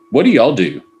 What do y'all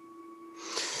do?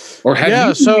 Or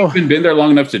have you even been there long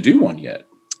enough to do one yet?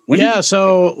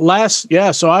 So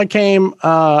I came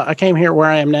here where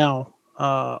I am now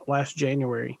last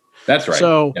January. That's right.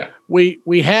 So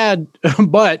we had,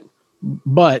 but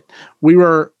we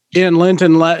were in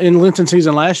Lenten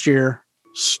season last year,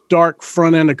 stark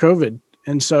front end of COVID.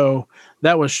 And so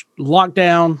that was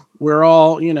lockdown. We're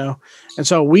all, and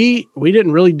so we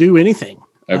didn't really do anything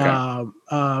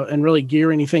and really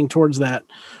gear anything towards that.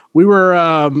 We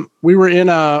were in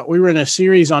a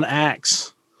series on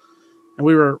Acts, and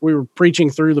we were preaching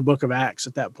through the book of Acts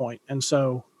at that point. And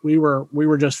so we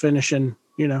were just finishing,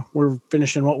 we're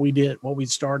finishing what we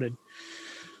started.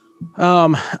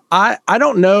 I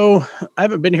don't know. I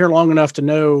haven't been here long enough to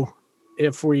know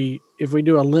if we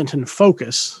do a Lenten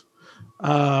focus,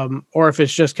 or if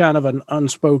it's just kind of an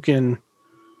unspoken,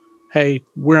 hey,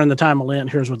 we're in the time of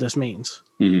Lent. Here's what this means.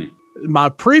 Mm-hmm. My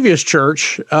previous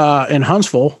church in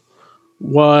Huntsville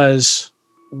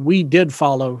we did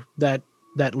follow that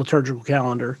liturgical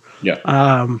calendar.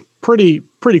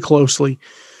 Pretty closely.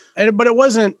 But it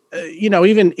wasn't,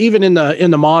 even in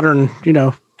the modern,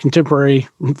 contemporary,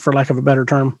 for lack of a better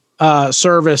term,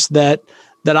 service that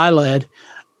I led,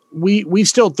 we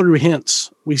still threw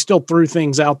hints. We still threw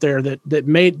things out there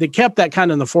that kept that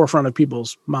kind of in the forefront of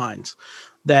people's minds,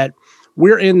 that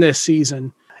we're in this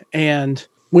season and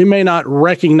we may not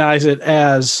recognize it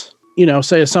as,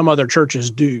 say as some other churches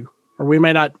do, or we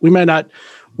may not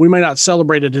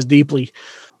celebrate it as deeply,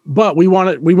 but we want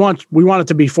it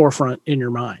to be forefront in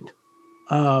your mind.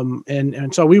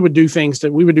 And so we would do things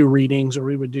that we would do readings, or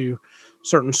we would do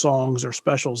certain songs or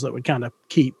specials that would kind of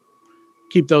keep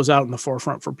those out in the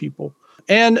forefront for people.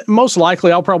 And most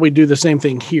likely I'll probably do the same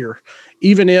thing here,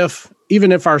 even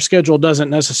if our schedule doesn't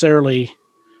necessarily,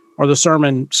 or the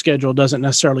sermon schedule doesn't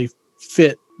necessarily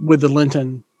fit with the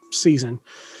Lenten season.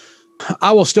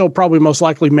 I will still probably most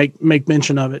likely make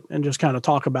mention of it and just kind of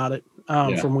talk about it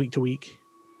from week to week.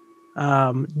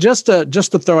 Just to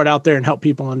throw it out there and help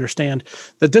people understand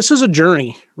that this is a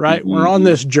journey, right? Mm-hmm. We're on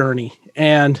this journey,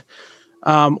 and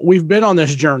we've been on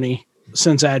this journey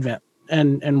since Advent,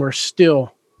 and we're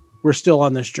still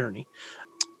on this journey.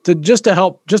 To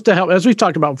help, as we've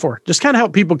talked about before, just kind of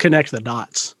help people connect the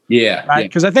dots. Yeah. Right.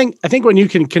 Because I think when you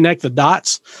can connect the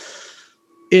dots,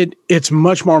 it's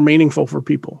much more meaningful for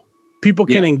people. People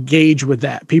can engage with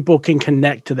that. People can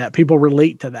connect to that. People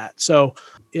relate to that. So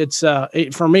it's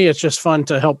for me, it's just fun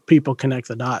to help people connect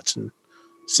the dots and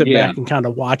sit back and kind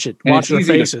of watch their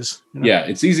faces. Yeah,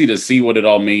 it's easy to see what it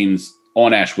all means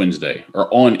on Ash Wednesday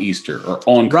or on Easter or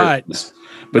on Christmas.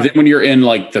 But then when you're in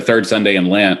like the third Sunday in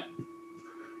Lent,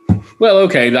 well,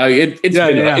 okay,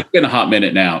 it's been a hot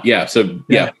minute now. Yeah, so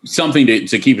something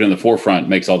to keep it in the forefront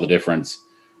makes all the difference.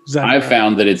 Exactly. I've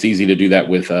found that it's easy to do that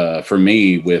with, for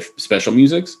me, with special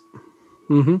musics.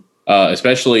 Mm-hmm.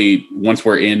 Especially once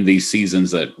we're in these seasons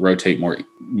that rotate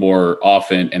more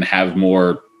often and have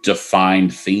more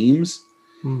defined themes.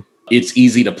 It's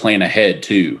easy to plan ahead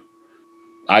too.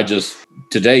 I just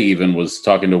today even was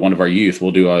talking to one of our youth.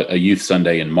 We'll do a youth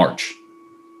Sunday in March.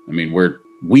 I mean, we're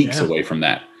weeks away from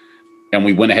that. And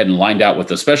we went ahead and lined out what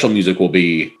the special music will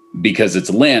be because it's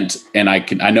Lent. And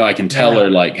I know I can tell her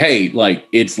like, hey, like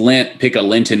it's Lent, pick a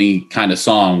Lenten-y kind of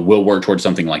song. We'll work towards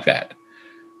something like that.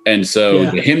 And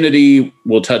so the hymnody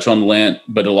will touch on Lent,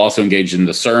 but it'll also engage in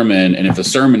the sermon. And if the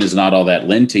sermon is not all that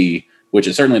Lent-y, which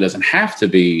it certainly doesn't have to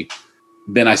be,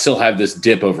 then I still have this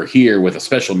dip over here with a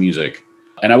special music.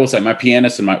 And I will say my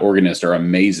pianist and my organist are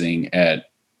amazing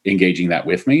at engaging that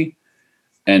with me.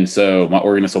 And so my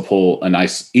organist will pull a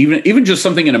nice, even just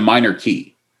something in a minor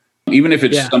key, even if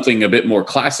it's something a bit more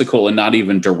classical and not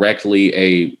even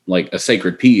directly a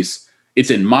sacred piece,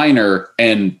 it's in minor.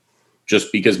 And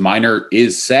just because minor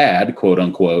is sad, quote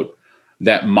unquote,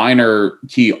 that minor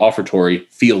key offertory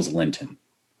feels Lenten.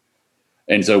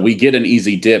 And so we get an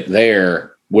easy dip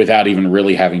there without even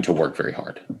really having to work very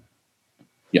hard.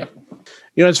 Yeah.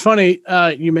 You know, it's funny.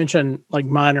 You mentioned like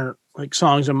minor, like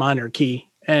songs in minor key,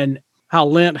 and how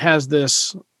Lent has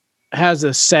this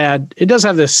sad, it does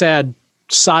have this sad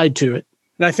side to it.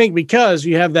 And I think because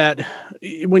you have that,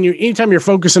 anytime you're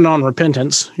focusing on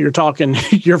repentance, you're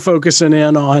focusing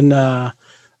in on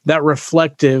that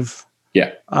reflective.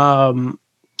 Yeah.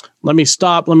 Let me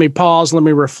stop, let me pause, let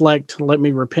me reflect, let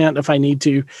me repent if I need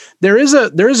to. There is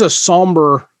a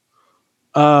somber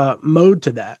mode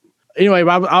to that. Anyway,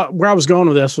 where I was going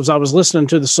with this was I was listening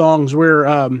to the songs.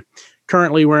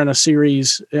 Currently we're in a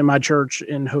series in my church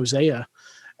in Hosea.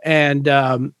 And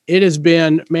it has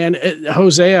been, man,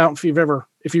 Hosea, I don't know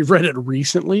if you've read it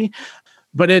recently,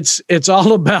 but it's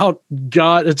all about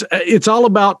God. It's all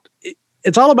about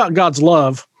God's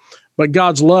love, but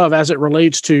God's love as it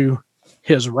relates to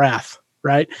his wrath,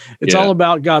 right? It's all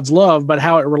about God's love, but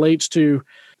how it relates to,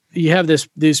 you have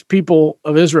these people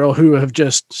of Israel who have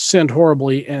just sinned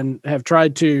horribly and have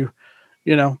tried to,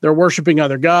 they're worshiping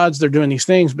other gods. They're doing these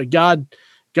things, but God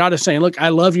is saying, look, I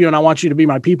love you and I want you to be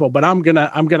my people, but I'm going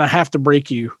to have to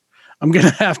break you. I'm going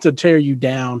to have to tear you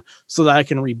down so that I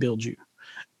can rebuild you.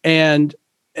 And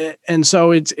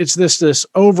so it's this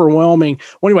overwhelming,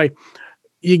 well, anyway,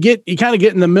 you kind of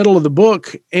get in the middle of the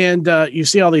book and you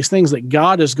see all these things that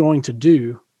God is going to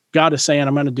do. God is saying,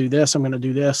 I'm going to do this. I'm going to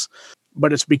do this,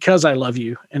 but it's because I love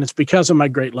you and it's because of my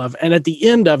great love. And at the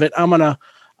end of it, I'm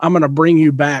going to bring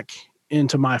you back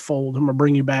into my fold. I'm going to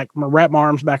bring you back. I'm going to wrap my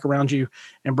arms back around you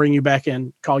and bring you back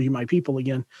and call you my people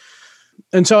again.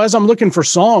 And so as I'm looking for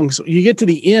songs, you get to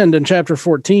the end in chapter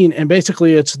 14, and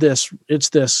basically it's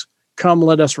this, come,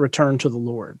 let us return to the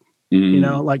Lord,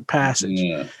 like passage.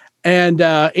 Yeah. And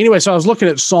anyway, so I was looking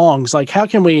at songs, like how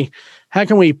can we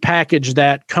package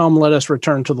that come, let us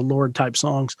return to the Lord type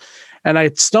songs. And I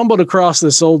stumbled across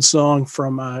this old song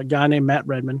from a guy named Matt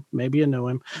Redman. Maybe you know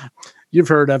him. You've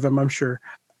heard of him, I'm sure.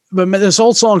 But this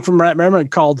old song from Matt Redman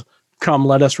called Come,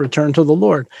 Let Us Return to the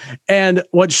Lord. And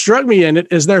what struck me in it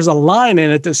is there's a line in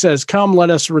it that says, come, let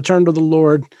us return to the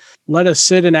Lord. Let us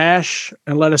sit in ash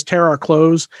and let us tear our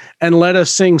clothes and let us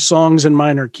sing songs in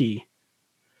minor key.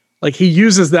 Like he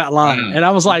uses that line. And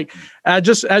I was like,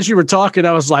 just as you were talking,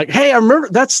 I was like, hey, I remember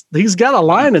he's got a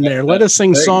line in there. Let us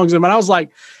sing songs. And I was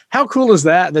like, how cool is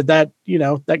that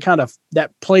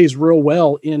that plays real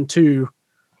well into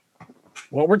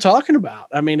what we're talking about.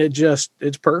 I mean,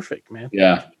 it's perfect, man.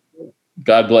 Yeah.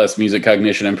 God bless music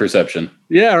cognition and perception.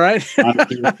 Yeah. Right.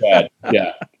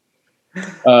 Yeah.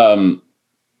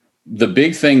 The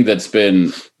big thing that's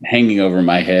been hanging over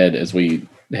my head as we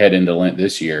head into Lent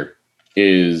this year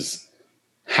is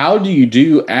how do you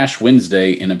do Ash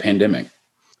Wednesday in a pandemic?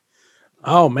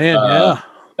 Oh man.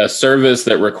 A service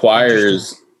that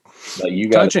requires that you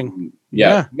got touching. You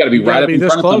got to be right up in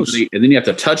front of somebody, and then you have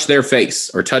to touch their face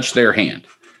or touch their hand.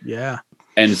 Yeah.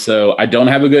 And so I don't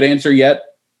have a good answer yet.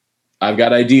 I've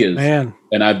got ideas, man.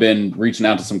 And I've been reaching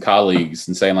out to some colleagues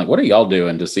and saying like, what are y'all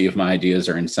doing to see if my ideas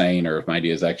are insane or if my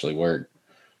ideas actually work?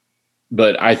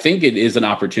 But I think it is an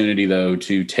opportunity though,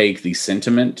 to take the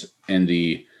sentiment and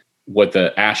what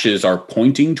the ashes are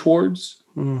pointing towards,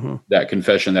 that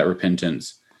confession, that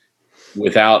repentance,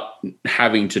 without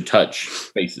having to touch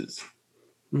faces.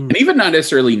 And even not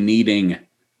necessarily needing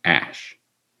ash.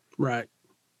 Right.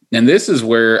 And this is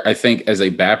where I think as a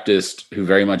Baptist who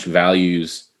very much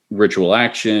values ritual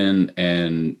action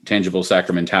and tangible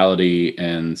sacramentality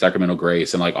and sacramental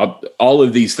grace and like all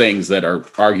of these things that are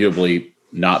arguably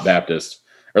not Baptist,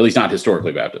 or at least not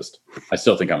historically Baptist. I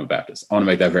still think I'm a Baptist. I want to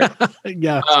make that very clear.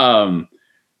 Yeah.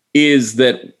 Is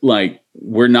that like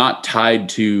we're not tied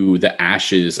to the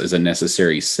ashes as a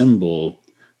necessary symbol.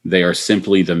 They are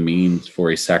simply the means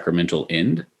for a sacramental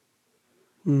end.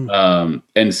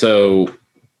 And so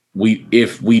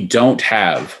if we don't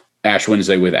have Ash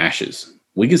Wednesday with ashes,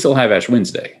 we can still have Ash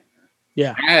Wednesday.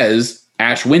 Yeah. As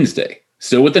Ash Wednesday.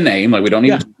 still with the name, like we don't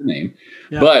need to the name,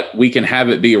 but we can have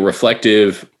it be a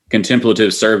reflective,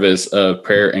 contemplative service of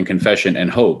prayer and confession and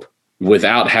hope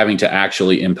without having to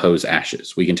actually impose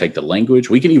ashes. We can take the language,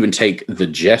 we can even take the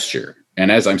gesture.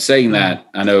 And as I'm saying that,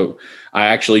 I know I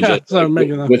actually just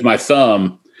with my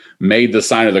thumb made the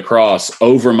sign of the cross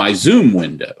over my Zoom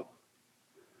window.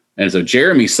 And so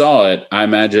Jeremy saw it. I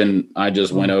imagine I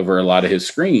just went over a lot of his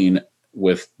screen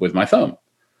with my thumb.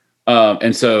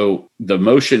 And so the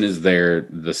motion is there,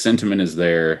 the sentiment is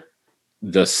there,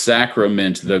 the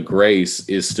sacrament, the grace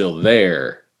is still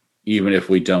there, even if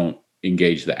we don't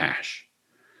engage the ash.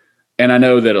 And I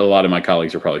know that a lot of my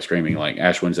colleagues are probably screaming like,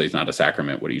 Ash Wednesday is not a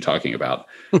sacrament. What are you talking about?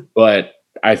 But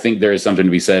I think there is something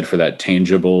to be said for that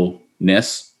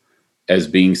tangibleness as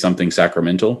being something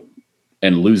sacramental,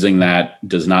 and losing that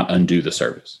does not undo the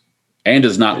service and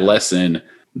does not lessen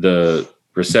the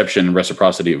reception and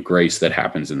reciprocity of grace that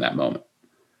happens in that moment.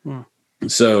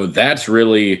 So that's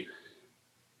really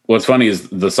what's funny is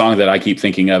the song that I keep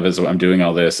thinking of as I'm doing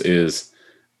all this is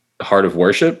Heart of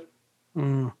Worship.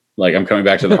 Like I'm coming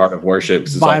back to the Heart of Worship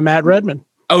by Matt Redman.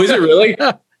 Oh, is it really?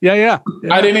 Yeah.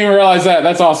 I didn't even realize that.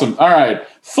 That's awesome. All right.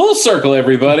 Full circle,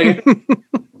 everybody.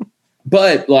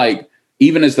 But like,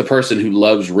 even as the person who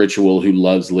loves ritual, who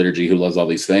loves liturgy, who loves all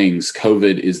these things,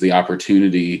 COVID is the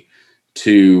opportunity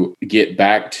to get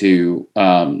back to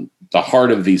the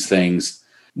heart of these things,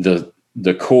 the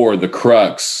core, the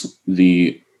crux,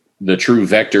 the true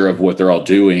vector of what they're all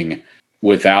doing,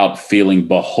 without feeling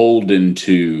beholden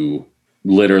to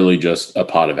literally just a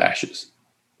pot of ashes.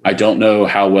 I don't know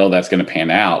how well that's going to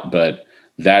pan out, but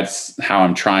that's how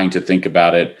I'm trying to think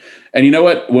about it. And you know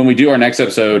what? When we do our next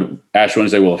episode, Ash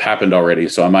Wednesday will have happened already,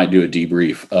 so I might do a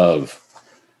debrief of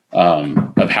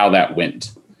how that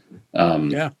went.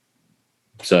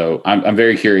 So I'm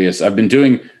very curious. I've been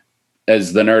doing,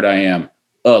 as the nerd I am,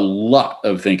 a lot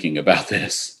of thinking about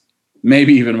this.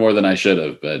 Maybe even more than I should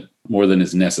have, but more than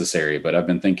is necessary. But I've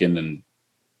been thinking and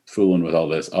fooling with all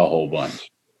this a whole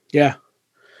bunch. Yeah,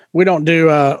 we don't do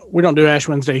Ash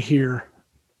Wednesday here.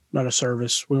 Not a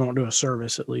service. We won't do a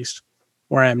service, at least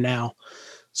where I am now.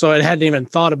 So I hadn't even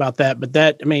thought about that. But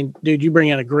that, I mean, dude, you bring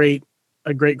in a great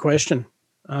question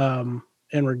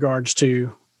in regards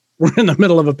to we're in the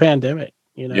middle of a pandemic,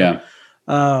 you know? Yeah.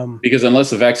 Because unless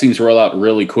the vaccines roll out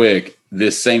really quick,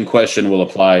 this same question will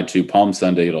apply to Palm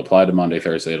Sunday. It'll apply to Monday,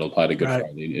 Thursday. It'll apply to Good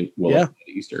Friday. It will apply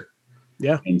to Easter.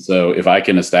 Yeah. And so if I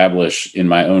can establish in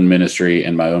my own ministry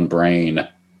and my own brain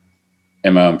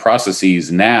and my own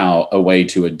processes now a way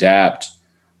to adapt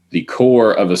the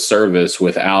core of a service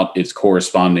without its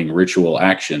corresponding ritual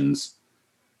actions,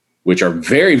 which are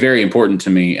very, very important to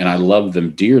me, and I love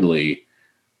them dearly,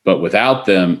 but without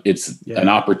them, it's an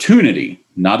opportunity,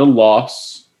 not a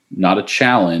loss, not a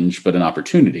challenge, but an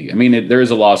opportunity. I mean, there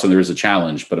is a loss and there is a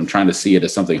challenge, but I'm trying to see it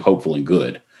as something hopeful and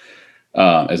good,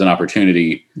 as an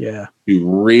opportunity to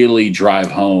really drive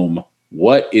home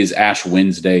what is Ash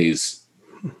Wednesday's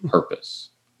purpose?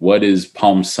 What is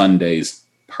Palm Sunday's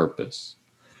purpose?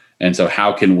 And so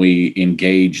how can we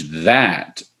engage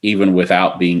that even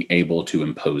without being able to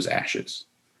impose ashes?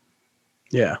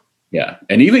 Yeah. Yeah.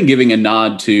 And even giving a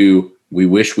nod to, we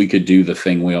wish we could do the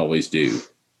thing we always do,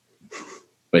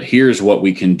 but here's what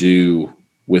we can do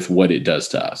with what it does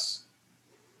to us.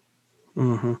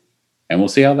 Mm-hmm. And we'll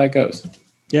see how that goes.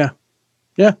 Yeah.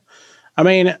 Yeah. I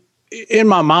mean, in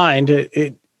my mind,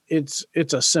 it's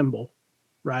a symbol,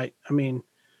 right? I mean,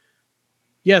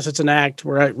 yes, it's an act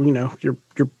where,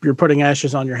 you're putting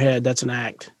ashes on your head. That's an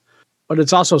act, but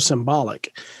it's also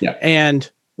symbolic. Yeah. And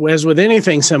as with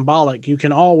anything symbolic, you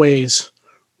can always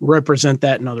represent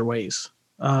that in other ways.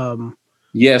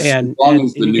 Yes. And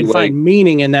you can find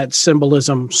meaning in that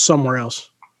symbolism somewhere else.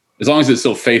 As long as it's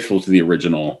still faithful to the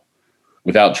original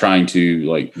without trying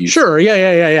to Sure.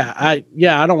 Yeah. I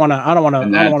don't want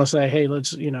to say, hey,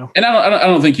 let's, And I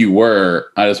don't think you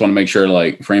were. I just want to make sure,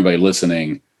 for anybody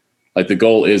listening, the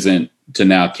goal isn't to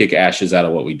now kick ashes out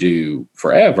of what we do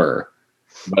forever,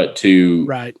 but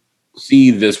to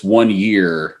see this 1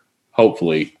 year,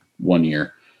 hopefully 1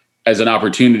 year, as an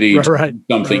opportunity to do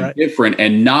something different,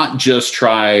 and not just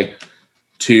try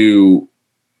to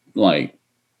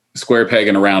square peg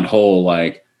in a round hole.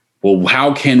 Well,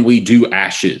 how can we do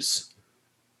ashes?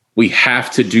 We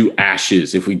have to do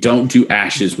ashes. If we don't do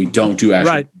ashes, we don't do ashes.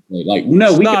 Right.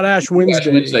 No, we not Ash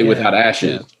Wednesday. Without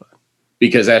ashes. Yeah.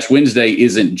 Because Ash Wednesday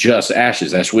isn't just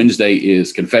ashes. Ash Wednesday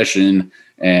is confession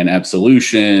and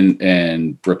absolution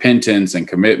and repentance and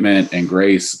commitment and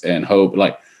grace and hope.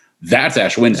 That's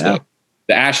Ash Wednesday. Yeah.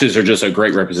 The ashes are just a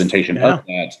great representation of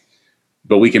that.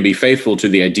 But we can be faithful to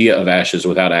the idea of ashes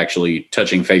without actually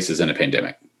touching faces in a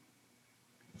pandemic.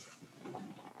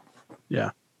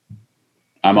 Yeah.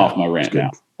 I'm off my rant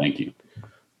now. Thank you.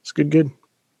 It's good.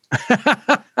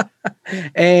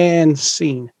 And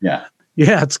scene. Yeah.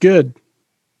 Yeah, it's good.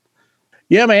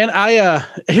 Yeah, man.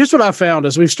 Here's what I found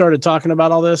as we've started talking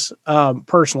about all this.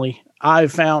 Personally,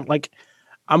 I've found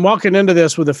I'm walking into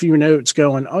this with a few notes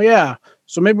going, oh yeah,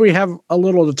 so maybe we have a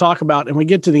little to talk about, and we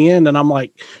get to the end and I'm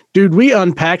like, dude, we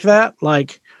unpacked that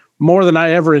more than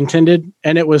I ever intended.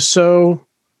 And it was so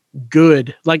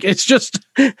good. It's just,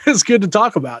 it's good to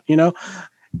talk about,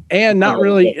 and not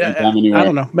really, I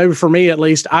don't know, maybe for me at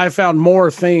least, I found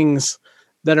more things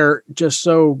that are just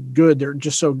so good. They're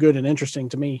just so good and interesting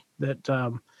to me that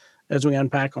as we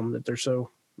unpack them, that they're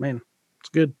so, man, it's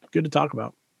good to talk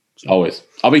about. So. Always.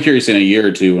 I'll be curious in a year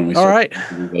or two when we start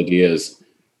these ideas,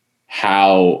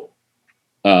 how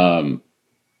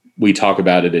we talk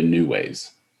about it in new ways.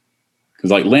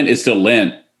 Because Lent is still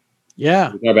Lent.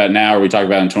 Yeah. We talk about it now, or we talk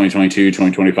about it in 2022,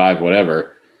 2025,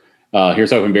 whatever.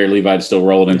 Here's hoping Bearded Levites still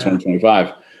rolling in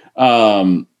 2025.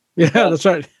 Yeah, that's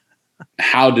right.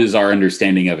 How does our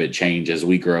understanding of it change as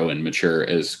we grow and mature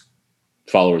as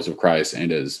followers of Christ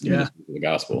and as ministers of the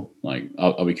gospel?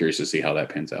 I'll be curious to see how that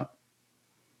pans out.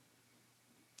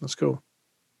 That's cool.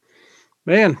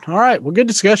 Man, all right. Well, good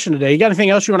discussion today. You got anything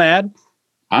else you want to add?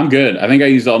 I'm good. I think I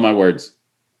used all my words.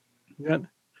 You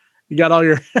got all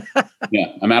your...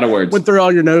 Yeah, I'm out of words. Went through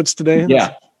all your notes today?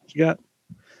 Yeah. You got...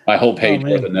 My whole page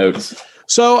for the notes.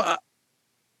 So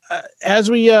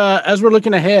as we're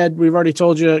looking ahead, we've already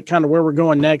told you kind of where we're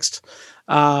going next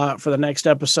for the next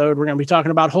episode. We're going to be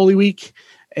talking about Holy Week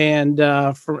and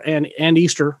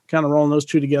Easter, kind of rolling those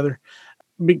two together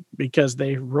because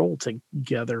they roll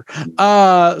together.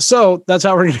 So that's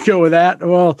how we're going to go with that.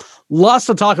 Well, lots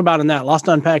to talk about in that, lots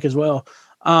to unpack as well.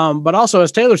 But also,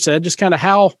 as Taylor said, just kind of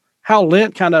how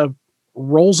Lent kind of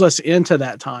rolls us into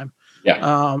that time.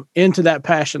 Yeah. Into that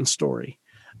passion story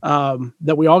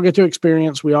that we all get to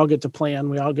experience, we all get to plan,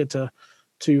 we all get to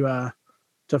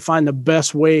find the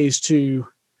best ways to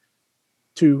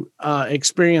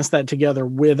experience that together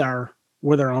with our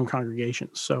own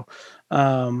congregations. So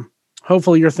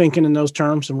hopefully you're thinking in those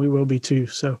terms, and we will be too.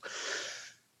 So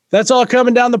that's all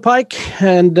coming down the pike,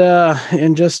 and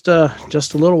in just a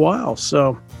little while.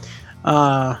 So.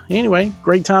 Anyway,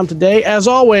 great time today. As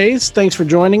always, thanks for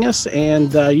joining us.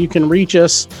 And you can reach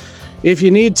us if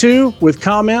you need to with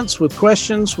comments, with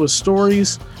questions, with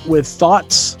stories, with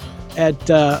thoughts at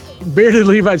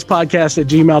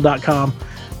beardedlevitespodcast@gmail.com,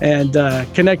 and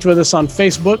connect with us on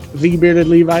Facebook, The Bearded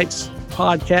Levites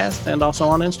Podcast, and also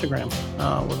on Instagram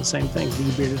with the same thing,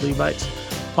 The Bearded Levites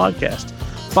Podcast.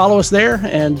 Follow us there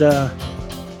and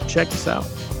check us out.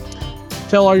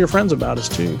 Tell all your friends about us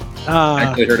too. I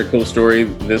actually heard a cool story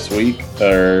this week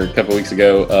or a couple weeks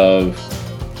ago of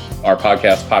our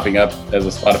podcast popping up as a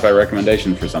Spotify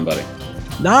recommendation for somebody.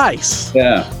 Nice.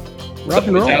 Yeah. Rock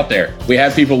and roll. It's out there. We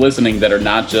have people listening that are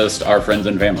not just our friends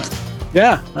and family.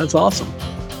 Yeah, that's awesome.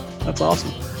 That's awesome.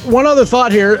 One other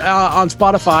thought here on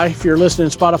Spotify, if you're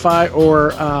listening to Spotify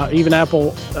or even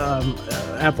Apple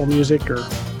Music or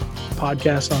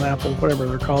podcast on Apple, whatever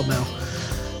they're called now.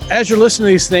 As you're listening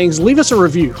to these things, leave us a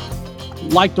review.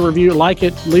 Like the review, like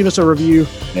it, leave us a review.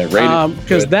 Yeah, rate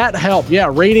because that helps. Yeah,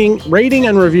 rating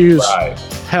and reviews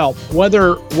help.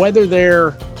 Whether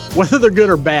they're good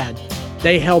or bad,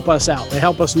 they help us out. They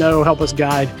help us know, help us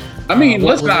guide. I mean,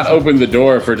 let's not open the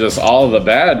door for just all the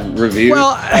bad reviews.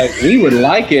 Well, we would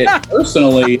like it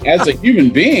personally as a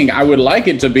human being. I would like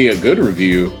it to be a good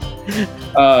review.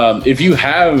 If you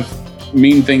have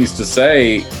mean things to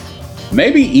say,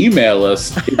 maybe email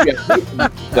us. If you have things to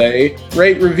say,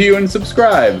 rate, review, and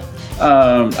subscribe.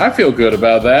 I feel good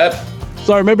about that.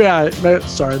 Sorry,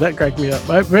 that cracked me up.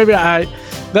 Maybe a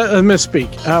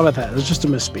misspeak. How about that? It's just a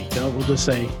misspeak. We'll just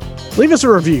say, leave us a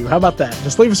review. How about that?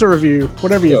 Just leave us a review,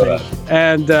 whatever you think,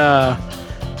 and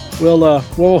we'll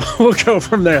go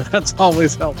from there. That's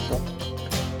always helpful.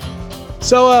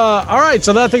 So, all right.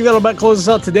 So I think that'll about close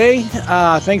us out today.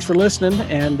 Thanks for listening,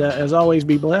 and as always,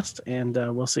 be blessed, and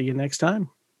we'll see you next time.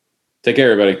 Take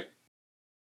care, everybody.